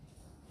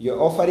 You're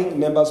offering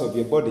members of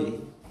your body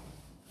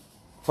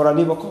for an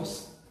evil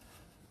cause.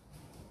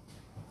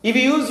 If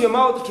you use your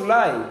mouth to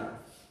lie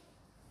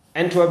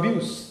and to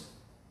abuse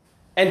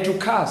and to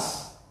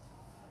curse,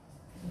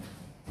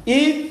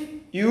 if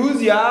you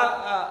use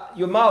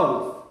your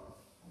mouth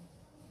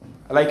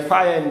like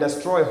fire and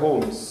destroy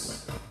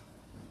homes,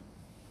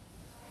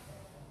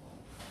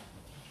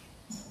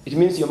 it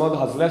means your mouth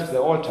has left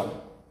the altar.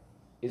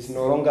 It's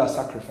no longer a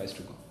sacrifice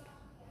to God.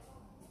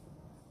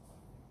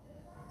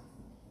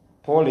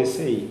 Paul is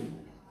saying,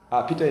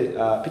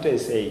 Peter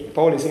is saying,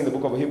 Paul is saying in the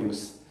book of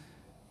Hebrews,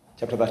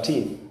 chapter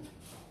 13,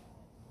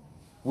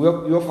 we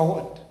offer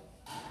what?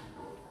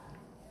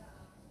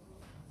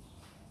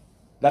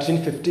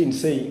 13:15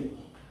 saying,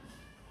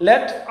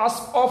 let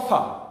us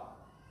offer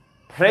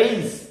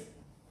praise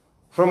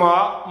from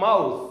our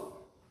mouth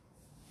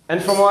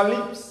and from our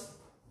lips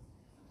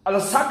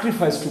as a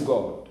sacrifice to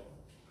God,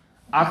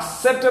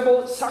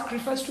 acceptable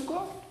sacrifice to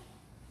God.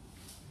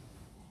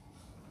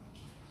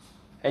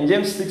 And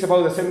James speaks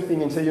about the same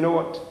thing and says, you know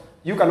what?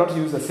 You cannot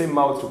use the same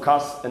mouth to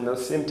curse and at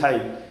the same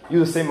time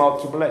use the same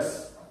mouth to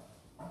bless.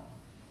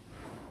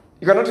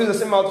 You cannot use the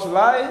same mouth to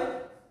lie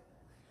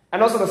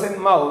and also the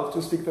same mouth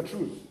to speak the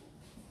truth.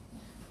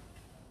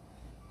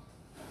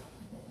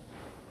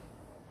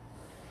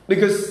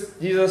 Because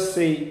Jesus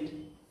said,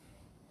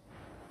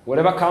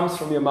 whatever comes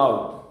from your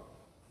mouth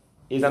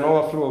is an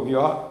overflow of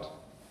your heart.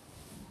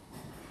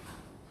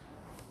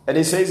 And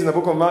he says in the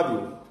book of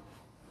Matthew,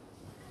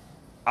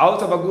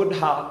 out of a good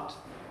heart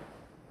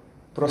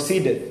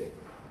proceedeth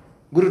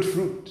good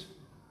fruit,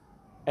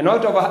 and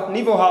out of an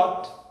evil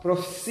heart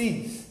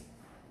proceeds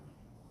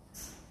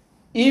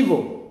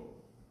evil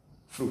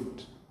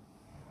fruit.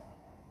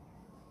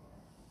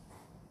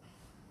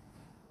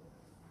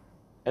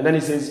 And then he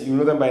says, you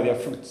know them by their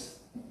fruits.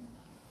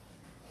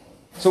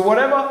 So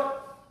whatever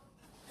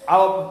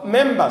our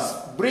members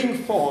bring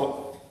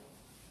forth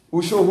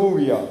will show who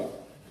we are.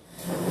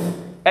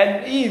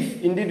 And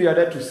if indeed we are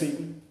dead to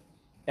sin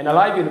and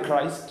alive in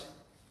Christ,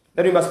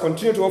 then we must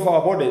continue to offer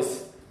our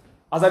bodies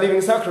as a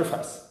living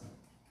sacrifice.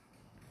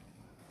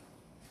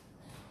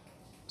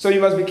 So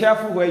you must be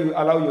careful where you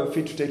allow your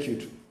feet to take you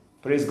to.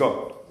 Praise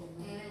God.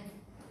 Amen.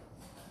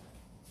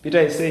 Peter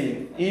is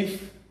saying,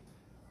 if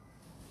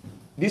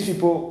these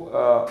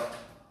people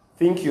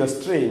think you are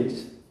strange,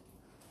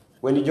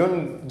 when you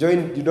don't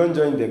join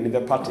them in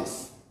the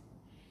parties.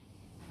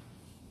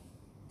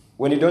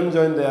 When you don't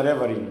join their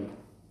reveling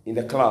in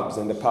the clubs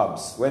and the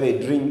pubs where they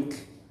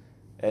drink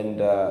and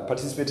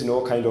participate in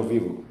all kind of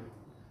evil.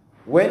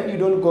 When you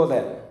don't go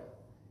there,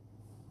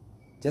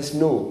 just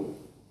know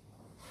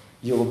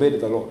you obeyed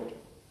the Lord.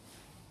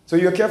 So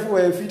you're careful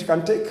where your feet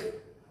can take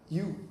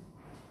you.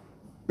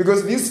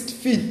 Because these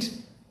feet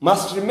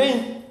must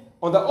remain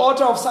on the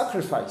altar of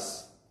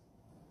sacrifice.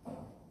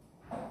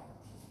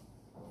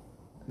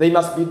 They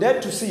must be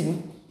dead to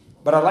sin,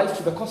 but alive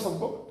to the cause of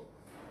God.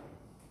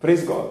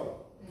 Praise God.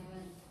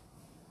 Amen.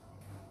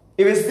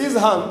 If it's these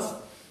hands,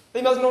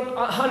 they must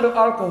not handle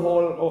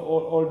alcohol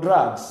or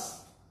drugs.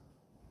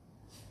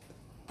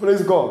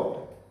 Praise God.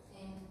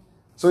 Amen.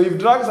 So if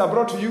drugs are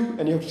brought to you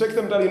and you have to take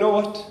them down, you know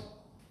what?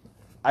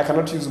 I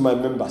cannot use my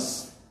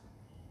members,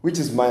 which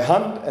is my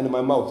hand and my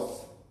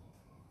mouth,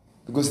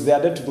 because they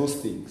are dead to those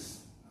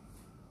things.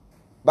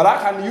 But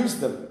I can use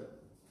them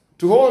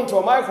to hold onto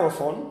a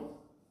microphone,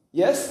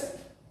 yes,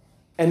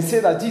 and say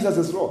that Jesus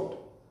is Lord.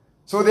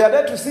 So they are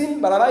dead to sin,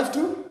 but alive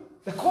to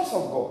the cause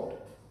of God.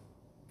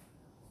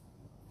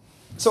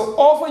 So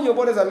offer your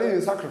body as a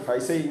living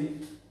sacrifice,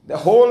 saying the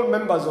whole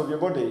members of your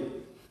body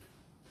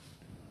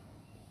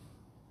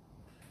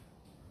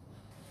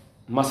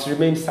must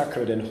remain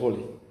sacred and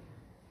holy.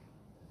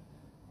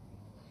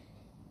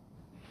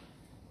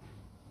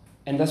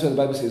 And that's what the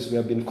Bible says, we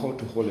have been called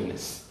to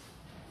holiness.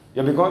 You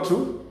have been called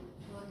to?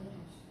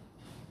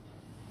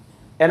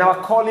 And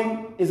our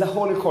calling is a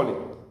holy calling.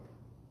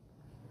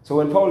 So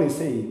when Paul is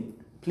saying,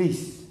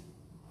 please,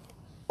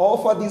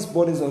 offer these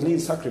bodies as living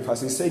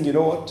sacrifice, he's saying, you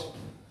know what?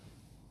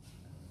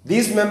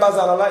 These members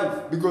are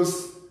alive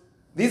because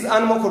this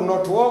animal could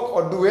not walk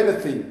or do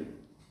anything.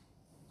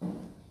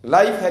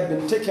 Life had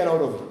been taken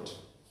out of it.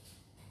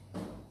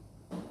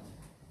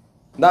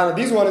 Now,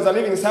 this one is a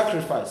living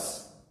sacrifice.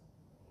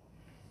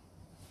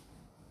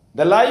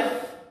 The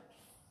life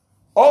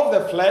of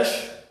the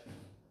flesh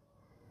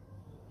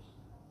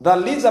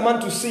that leads a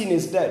man to sin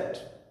is dead.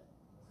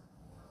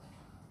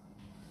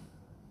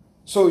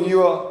 So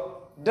you are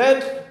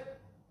dead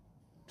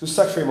to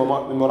sexual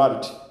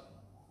immorality.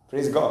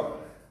 Praise God.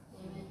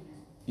 Amen.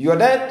 You are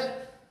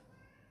dead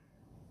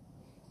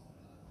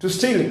to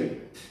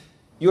stealing.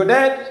 You are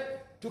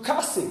dead to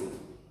cursing.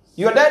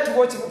 You are dead to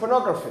watching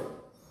pornography.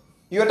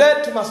 You are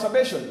dead to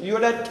masturbation. You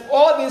are dead to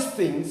all these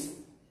things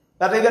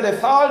that either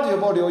defile your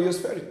body or your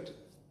spirit.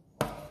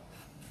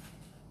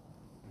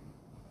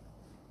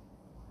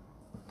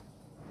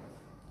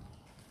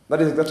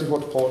 That is exactly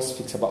what Paul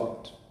speaks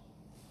about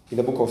in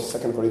the book of 2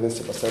 Corinthians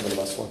chapter 7,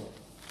 verse 1.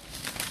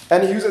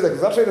 And he uses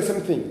exactly the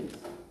same thing.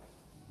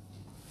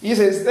 He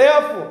says,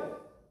 therefore,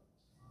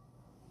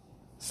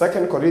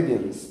 2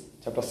 Corinthians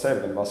chapter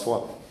 7, verse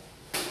 1.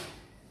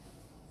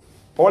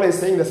 Paul is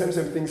saying the same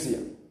things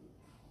here.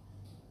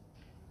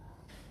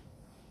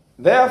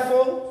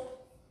 Therefore,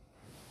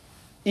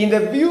 in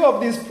the view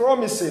of these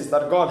promises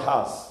that God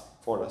has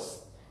for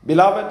us,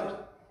 beloved,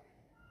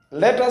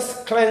 let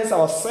us cleanse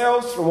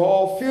ourselves from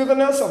all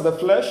filthiness of the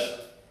flesh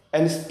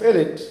and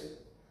spirit,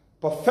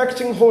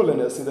 perfecting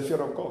holiness in the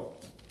fear of God.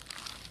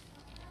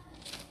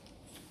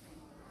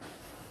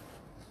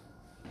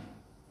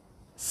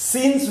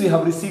 Since we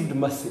have received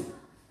mercy,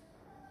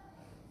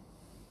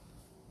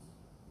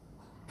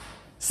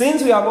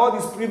 since we have all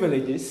these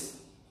privileges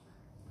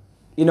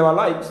in our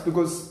lives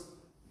because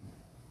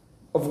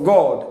of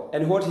God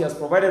and what He has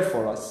provided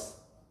for us,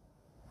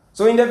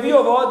 so in the view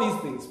of all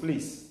these things,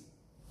 please,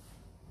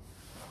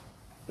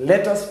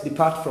 let us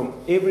depart from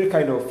every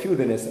kind of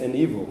filthiness and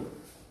evil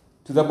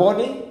to the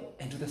body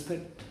and to the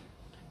spirit,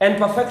 and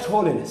perfect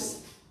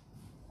holiness.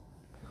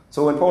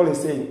 So when Paul is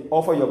saying,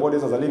 offer your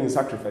bodies as a living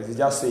sacrifice, he's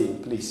just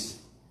saying, please,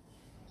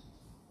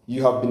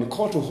 you have been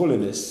called to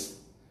holiness,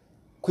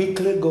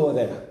 quickly go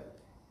there.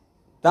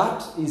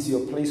 That is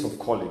your place of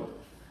calling.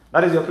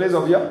 That is your place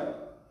of your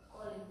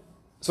calling.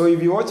 So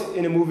if you watch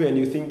any movie and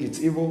you think it's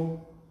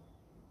evil,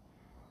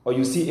 or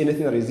you see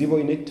anything that is evil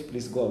in it,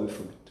 please go away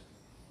from it.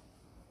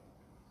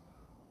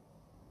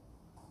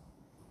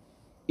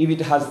 If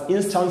it has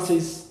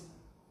instances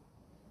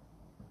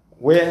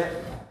where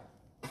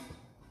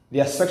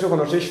there are sexual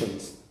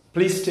connotations,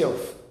 please stay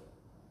off.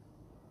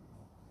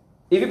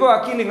 If people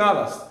are killing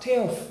others, stay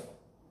off.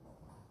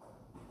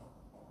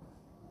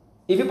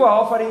 If people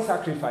are offering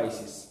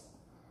sacrifices,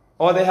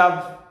 or they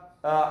have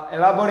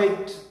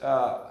elaborate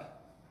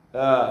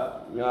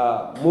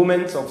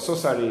movements of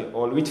sorcery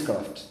or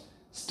witchcraft,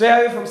 stay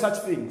away from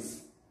such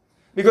things.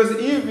 Because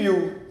if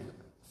you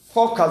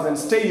focus and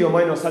stay your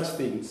mind on such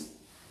things,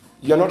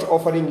 you are not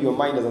offering your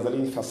mind as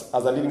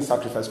a living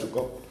sacrifice to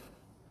God.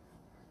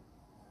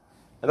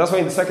 And that's why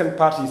in the second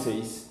part he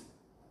says,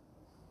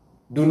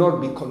 do not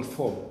be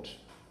conformed.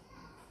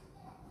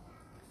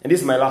 And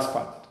this is my last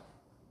part.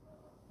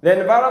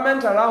 The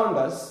environment around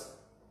us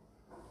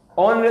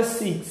only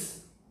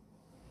seeks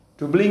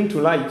to bring to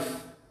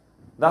life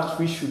that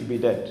which should be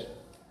dead.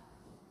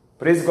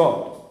 Praise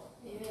God.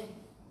 Amen.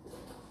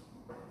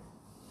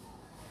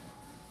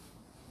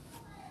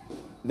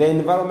 The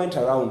environment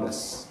around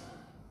us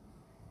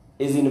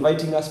is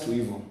inviting us to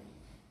evil.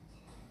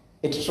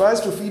 It tries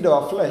to feed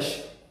our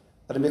flesh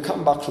that it may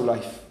come back to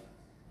life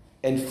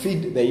and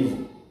feed the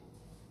evil.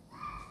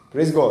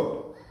 Praise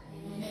God.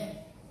 Amen.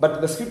 But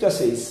the scripture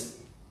says,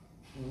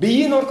 be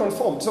ye not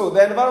conformed. So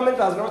the environment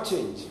has not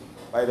changed,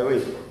 by the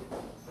way.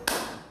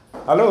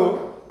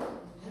 Hello?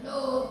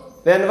 Hello.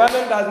 The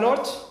environment has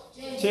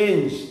not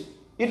changed.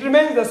 It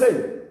remains the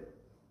same.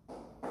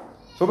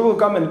 So people will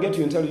come and get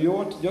you and tell you, you know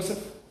what,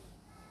 Joseph?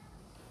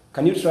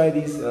 Can you try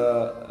this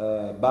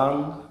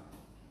bang?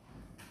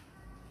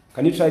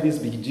 Can you try this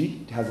Big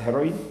G? It has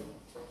heroin.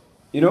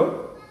 You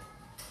know?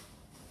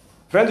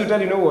 Friends will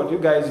tell you, know what, you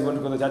guys, you want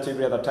to go to church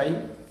every other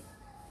time.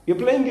 You're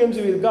playing games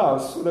with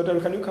girls, so they'll tell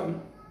you, can you come?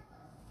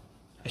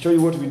 I show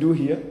you what we do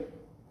here.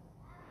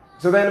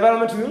 So the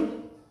environment will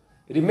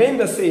remain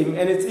the same,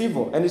 and it's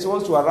evil, and it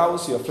wants to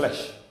arouse your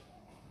flesh.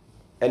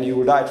 And you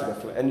will die to the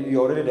flesh, and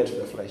you're already dead to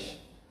the flesh.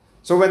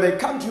 So when they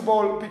come to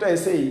Paul, Peter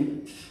is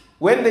saying,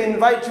 when they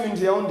invite you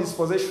into your own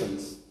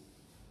dispositions,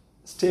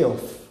 stay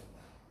off.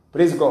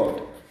 Praise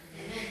God.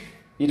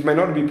 It might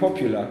not be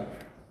popular,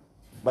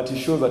 but it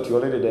shows that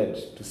you're already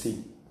dead to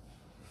sin,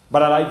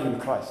 but alive in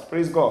Christ.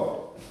 Praise God.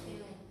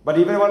 But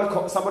even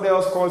when somebody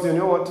else calls you, you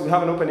know what, we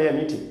have an open air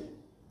meeting.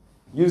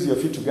 Use your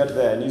feet to get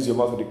there and use your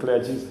mouth to declare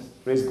Jesus.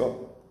 Praise God.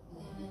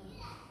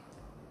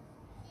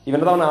 If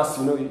another one asks,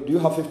 do you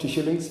have 50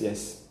 shillings?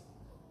 Yes.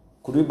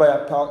 Could we buy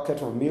a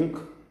packet of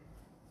milk?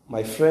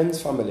 My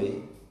friend's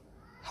family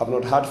have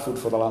not had food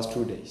for the last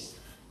 2 days.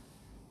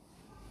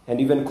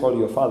 And even call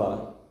your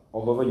father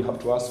or whoever you have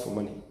to ask for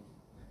money.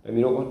 And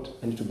you know what?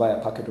 I need to buy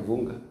a packet of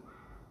unga.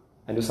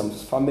 And some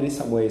family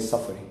somewhere is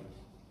suffering.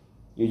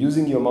 You're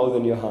using your mouth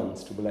and your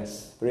hands to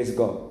bless. Praise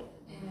God.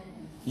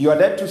 Amen. You are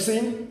dead to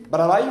sin, but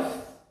alive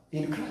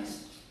in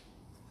Christ.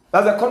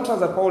 That's the contrast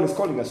that Paul is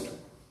calling us to.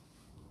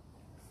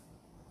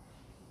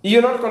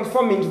 You're not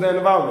conforming to the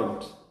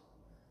environment,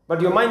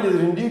 but your mind is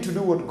renewed to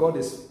do what God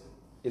is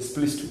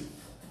pleased with.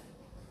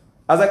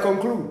 As I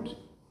conclude,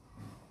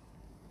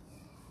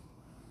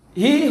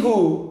 he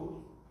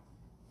who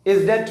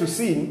is dead to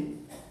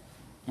sin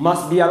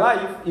must be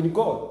alive in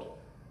God.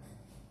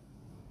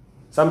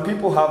 Some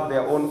people have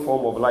their own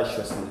form of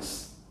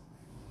righteousness,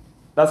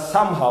 that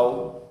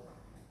somehow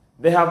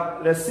they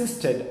have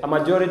resisted a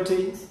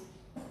majority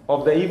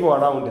of the evil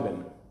around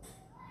them.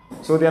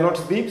 So they are not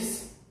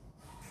thieves,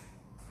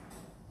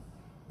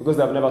 because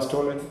they have never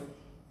stolen.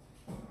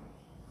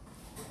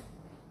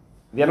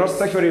 They are not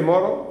sexually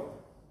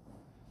immoral,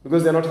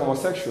 because they are not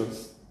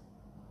homosexuals.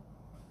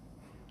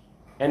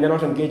 And they are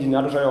not engaged in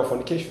adultery or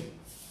fornication.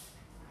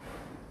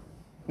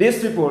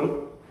 These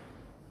people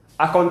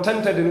are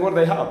contented in what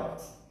they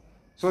have,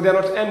 so they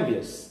are not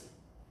envious.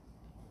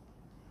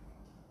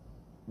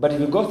 But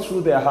if you go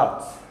through their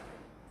hearts,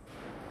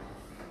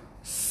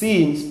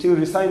 sin still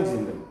resides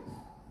in them.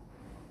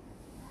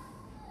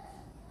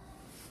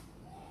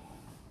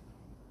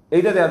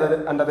 Either they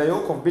are under the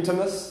yoke of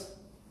bitterness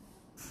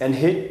and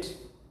hate,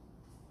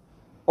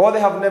 or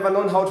they have never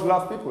known how to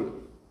love people.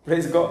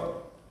 Praise God.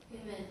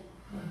 Amen.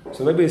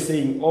 So maybe he's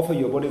saying, offer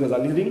your bodies as a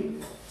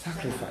living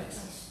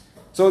sacrifice.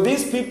 So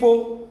these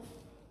people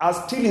are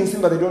still in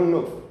sin, but they don't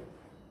know.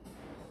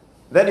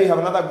 Then you have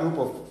another group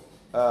of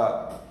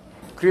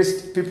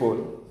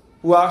people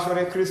who are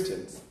actually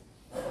Christians.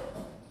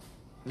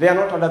 They are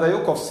not under the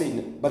yoke of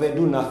sin, but they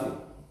do nothing.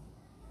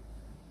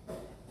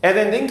 And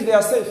they think they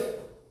are safe.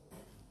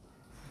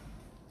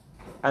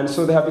 And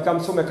so they have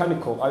become so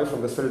mechanical away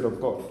from the Spirit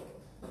of God.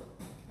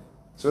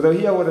 So they'll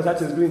hear what the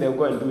church is doing, they'll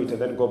go and do it and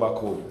then go back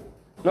home.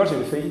 Not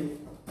in faith,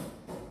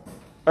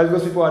 but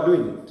because people are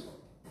doing it.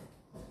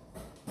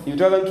 If you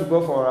tell them to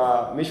go for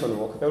a mission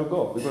walk, they will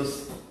go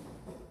because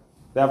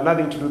they have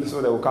nothing to do,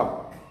 so they will come.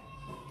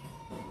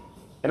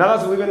 And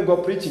others will even go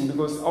preaching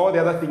because all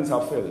the other things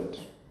have failed.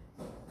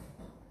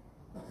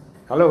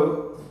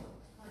 Hello?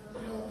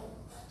 Hello.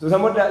 So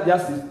somebody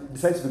just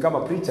decides to become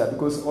a preacher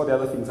because all the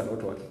other things are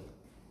not working.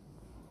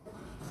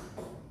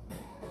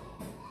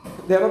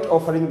 They are not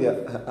offering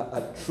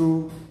a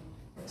true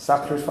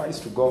sacrifice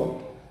to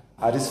God,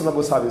 a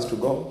reasonable service to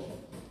God.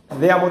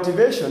 Their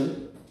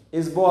motivation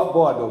is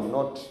boredom,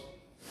 not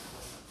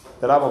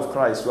the love of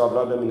Christ, who have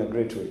loved them in a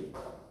great way.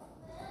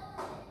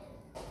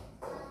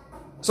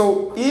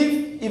 So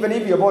even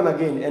if you're born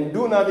again and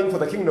do nothing for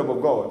the kingdom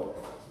of God,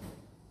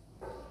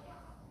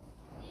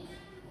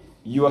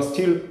 you are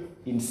still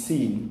in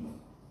sin.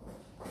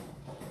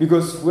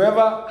 Because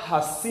whoever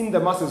has seen the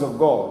mercies of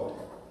God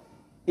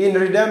in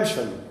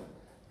redemption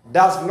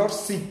does not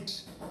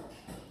sit,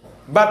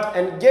 but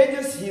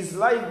engages his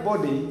life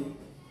body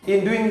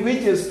in doing which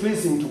is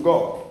pleasing to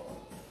God.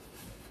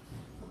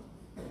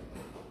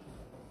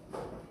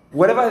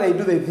 Whatever they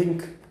do, they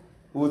think,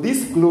 will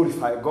this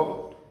glorify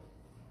God?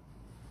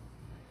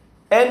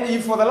 And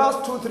if for the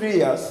last 2-3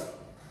 years,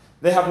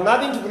 they have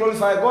nothing to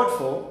glorify God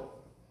for,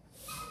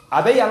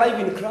 are they alive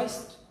in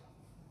Christ?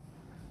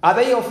 Are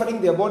they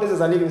offering their bodies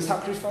as a living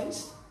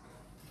sacrifice?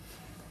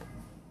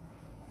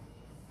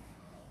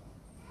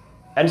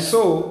 And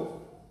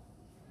so,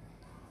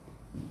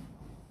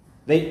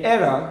 they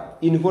err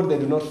in what they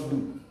do not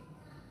do.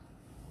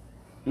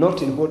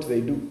 not in what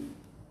they do.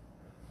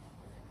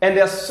 And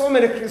there are so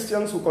many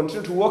Christians who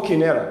continue to walk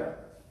in error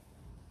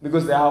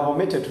because they have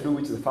omitted to do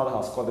which the Father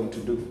has called them to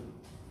do.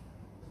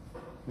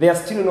 They are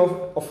still not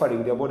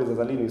offering their bodies as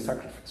a living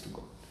sacrifice to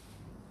God.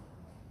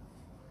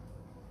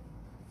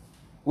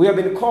 We have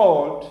been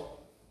called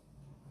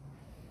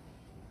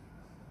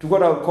to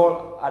what I would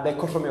call a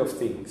dichotomy of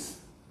things.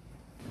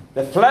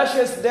 The flesh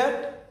is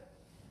dead,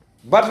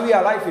 but we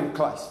are alive in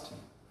Christ.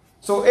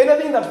 So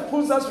anything that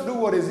pulls us to do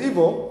what is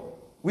evil,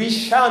 we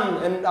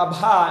shun and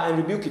abhor and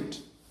rebuke it.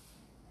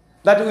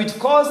 That which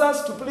causes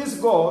us to please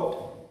God,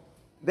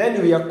 then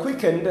we are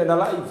quickened and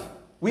alive.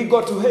 We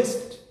go to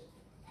haste.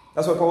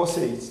 That's what Paul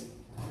says.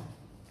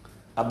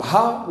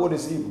 Abhor what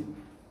is evil,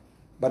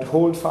 but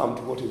hold firm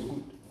to what is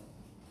good.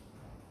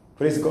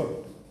 Praise God.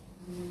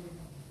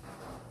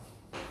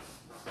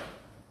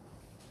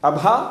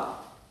 Abhor,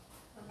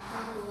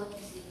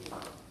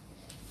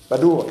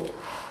 but do what?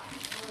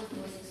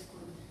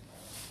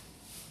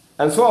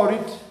 And so I'll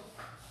read.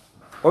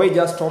 We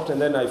just stopped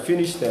and then I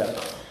finished there.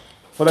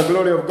 For the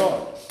glory of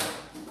God.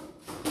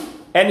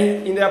 And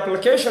in the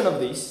application of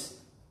this,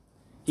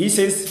 he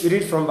says, we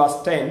read from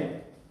verse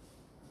 10.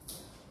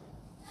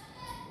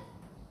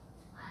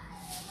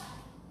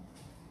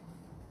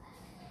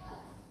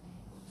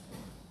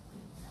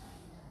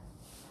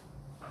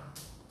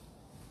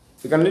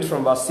 We can read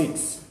from verse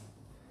 6.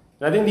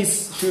 And I think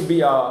this should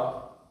be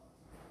our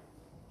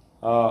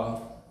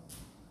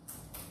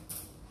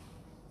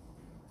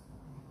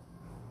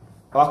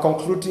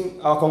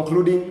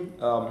concluding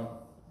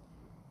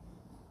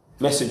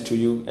message to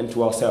you and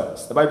to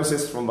ourselves. The Bible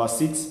says from verse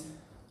 6,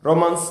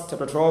 Romans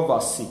chapter 12,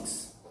 verse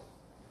 6.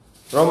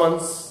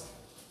 Romans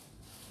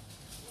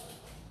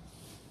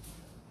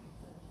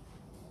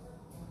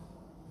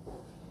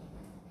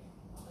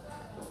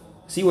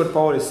see what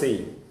Paul is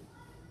saying.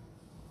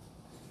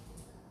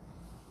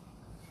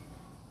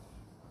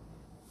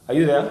 Are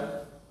you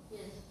there?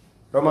 Yes.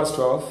 Romans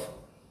 12. Yes.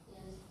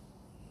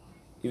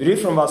 If you read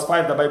from verse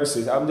 5, the Bible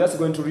says, I'm just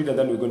going to read and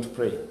then we're going to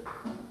pray.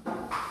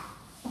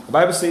 The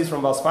Bible says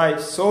from verse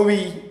 5, so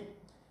we,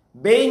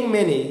 being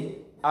many,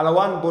 are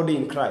one body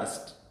in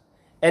Christ,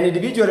 and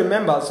individually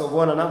members of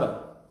one another.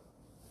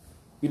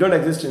 We don't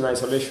exist in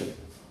isolation.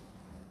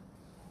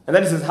 And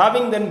then it says,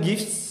 having then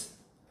gifts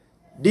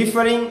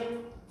differing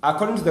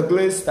according to the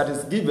grace that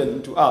is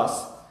given to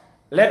us,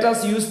 let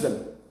us use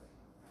them.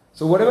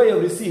 So whatever you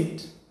have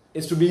received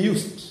is to be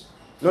used,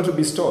 not to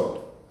be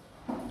stored.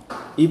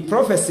 If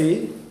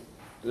prophecy,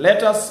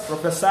 let us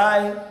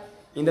prophesy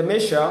in the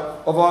measure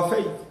of our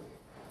faith.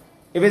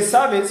 If it's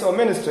service or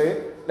ministry,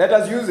 let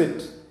us use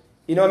it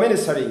in our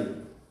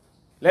ministering.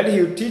 Let he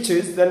who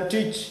teaches then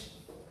teach.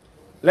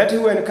 Let he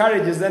who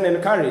encourages then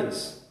encourage.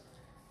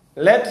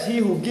 Let he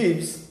who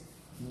gives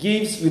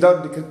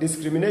without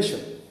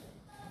discrimination.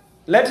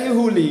 Let he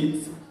who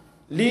leads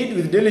lead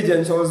with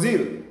diligence or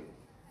zeal.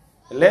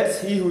 Let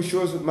he who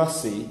shows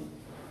mercy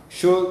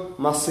show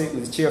mercy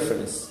with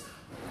cheerfulness.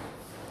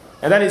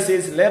 And then he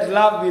says, let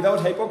love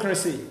without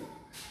hypocrisy.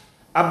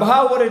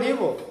 Abhor what is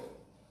evil,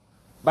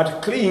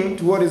 but cling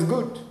to what is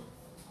good.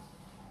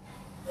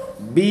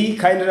 Be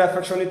kind and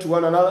affectionate to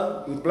one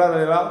another with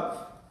brotherly love,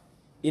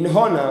 in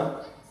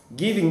honor,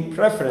 giving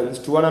preference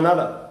to one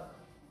another,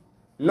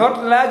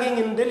 not lagging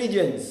in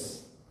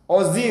diligence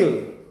or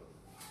zeal,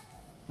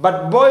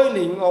 but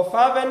boiling or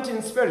fervent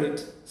in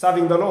spirit,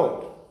 serving the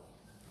Lord.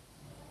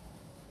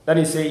 Then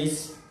he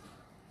says,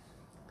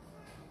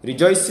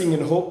 rejoicing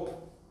in hope,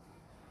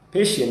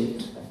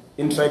 patient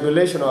in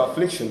tribulation or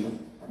affliction,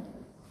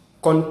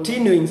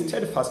 continuing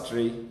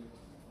steadfastly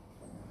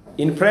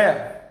in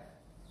prayer.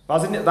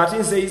 Verse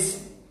 13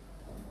 says,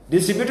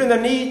 distributing the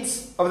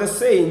needs of the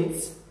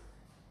saints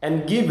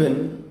and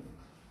given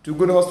to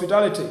good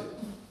hospitality.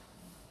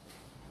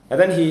 And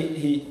then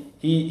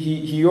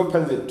he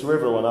opens it to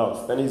everyone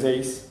else. Then he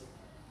says,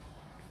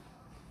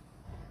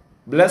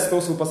 bless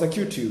those who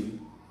persecute you.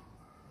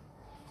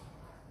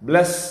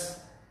 Bless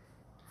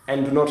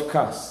and do not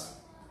curse.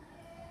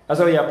 That's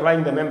why we are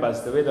applying the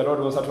members the way the Lord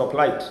wants us to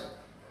apply it.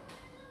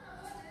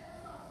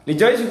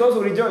 Rejoice with those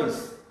who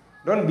rejoice.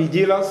 Don't be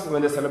jealous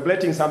when they're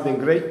celebrating something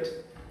great.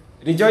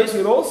 Rejoice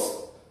with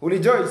those who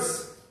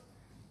rejoice.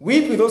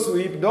 Weep with those who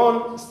weep.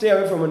 Don't stay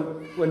away from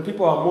when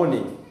people are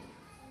mourning.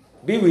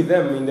 Be with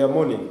them in their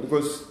mourning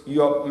because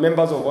you are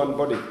members of one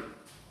body.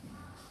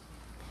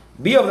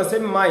 Be of the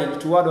same mind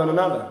toward one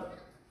another.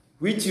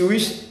 Which you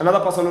wish another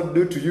person would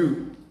do to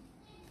you,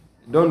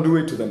 don't do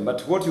it to them.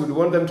 But what you would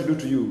want them to do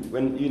to you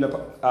when you're in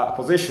a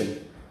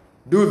position,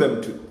 do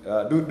it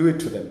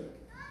to them.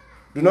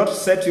 Do not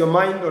set your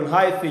mind on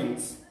high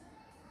things,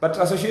 but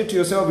associate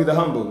yourself with the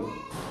humble.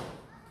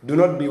 Do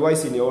not be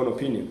wise in your own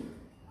opinion.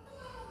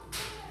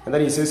 And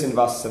then he says in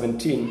verse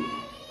 17,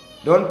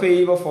 don't pay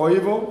evil for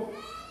evil.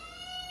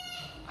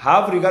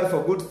 Have regard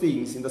for good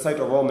things in the sight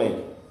of all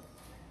men.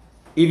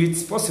 If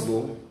it's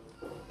possible,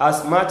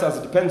 as much as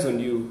it depends on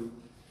you,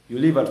 you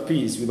live at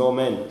peace with all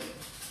men.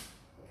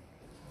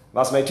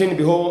 Verse 19,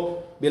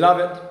 behold,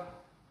 beloved,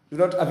 do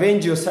not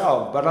avenge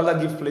yourself, but rather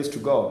give place to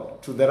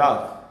God, to the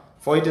wrath.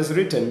 For it is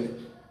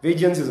written,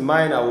 Vengeance is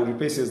mine, I will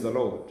repay, says the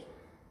Lord.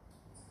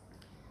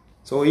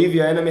 So if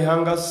your enemy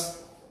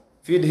hungers,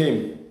 feed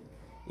him.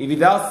 If he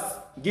does,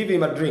 give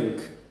him a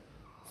drink.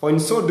 For in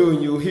so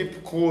doing, you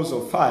heap coals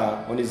of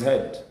fire on his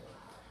head.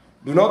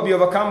 Do not be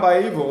overcome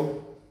by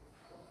evil,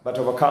 but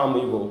overcome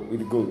evil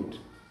with good.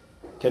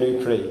 Can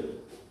we pray?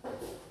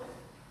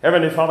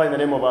 Heavenly Father, in the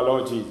name of our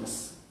Lord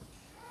Jesus,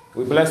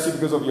 we bless you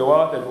because of your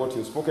word and what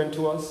you've spoken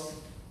to us,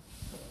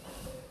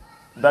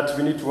 that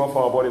we need to offer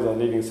our bodies as a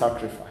living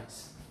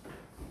sacrifice.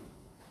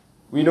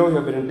 We know you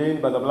have been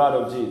redeemed by the blood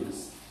of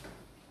Jesus,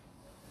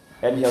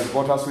 and he has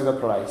bought us with a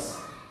price,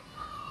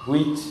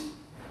 which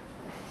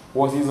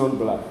was his own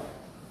blood.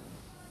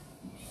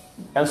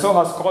 And so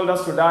has called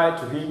us to die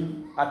to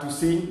him, and to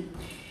sin,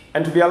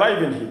 and to be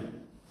alive in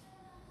him.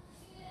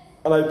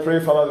 And I pray,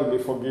 Father, that you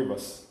may forgive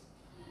us.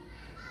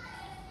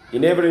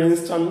 In every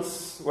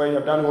instance where we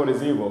have done what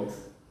is evil,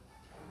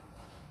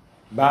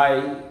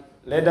 by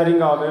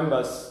leading our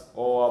members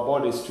or our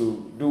bodies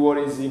to do what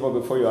is evil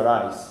before your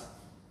eyes,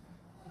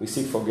 we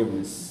seek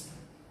forgiveness.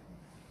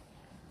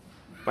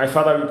 My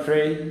Father, we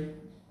pray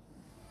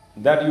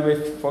that you may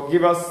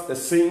forgive us the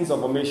sins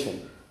of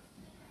omission,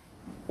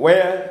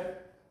 where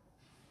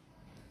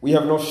we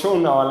have not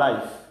shown our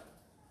life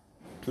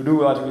to do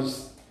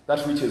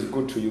that which is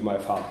good to you, my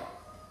Father.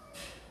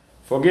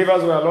 Forgive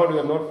us where, Lord, we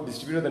have not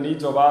distributed the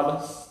needs of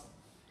others,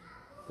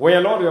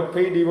 where, Lord, we have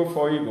paid evil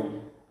for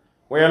evil,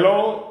 where,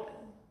 Lord,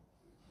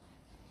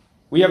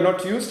 we have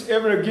not used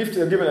every gift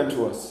you have given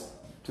unto us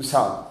to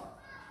serve.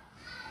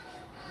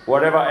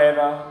 Whatever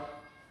error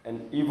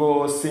and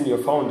evil sin you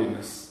have found in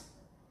us,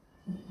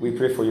 we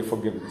pray for your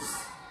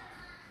forgiveness.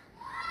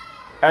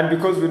 And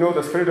because we know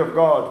the Spirit of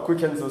God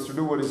quickens us to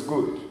do what is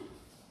good,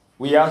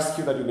 we ask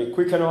you that you may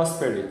quicken our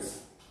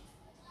spirits,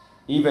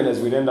 even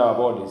as we render our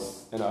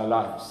bodies and our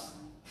lives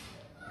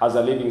as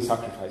a living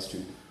sacrifice to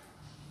you.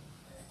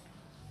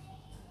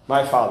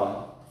 My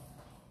Father,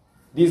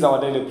 this is our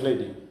daily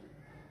pleading,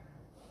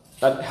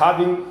 that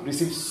having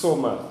received so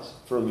much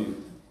from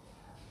you,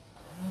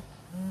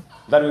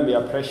 that we may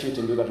appreciate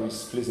and do that which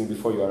is pleasing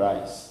before your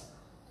eyes.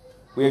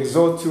 We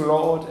exalt you,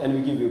 Lord, and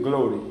we give you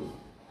glory,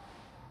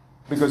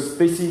 because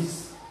this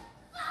is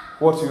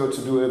what we ought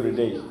to do every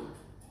day,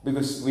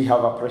 because we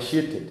have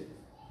appreciated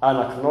and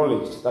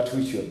acknowledged that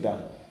which you have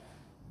done.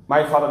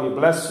 My Father, we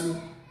bless you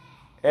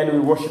and we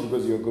worship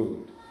because you are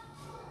good.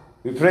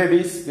 We pray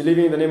this,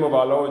 believing in the name of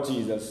our Lord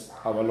Jesus,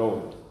 our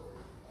Lord.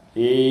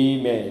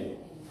 Amen.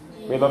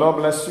 May the Lord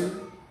bless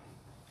you.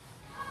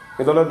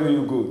 May the Lord do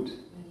you good.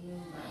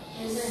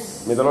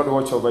 May the Lord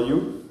watch over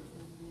you.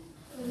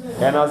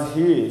 And as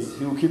he is,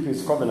 he will keep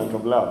his covenant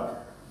of love.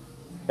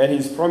 And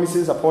his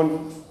promises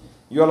upon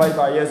your life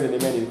are yes and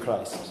amen in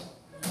Christ.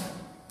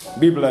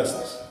 Be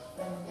blessed.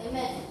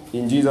 Amen.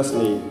 In Jesus'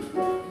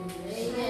 name.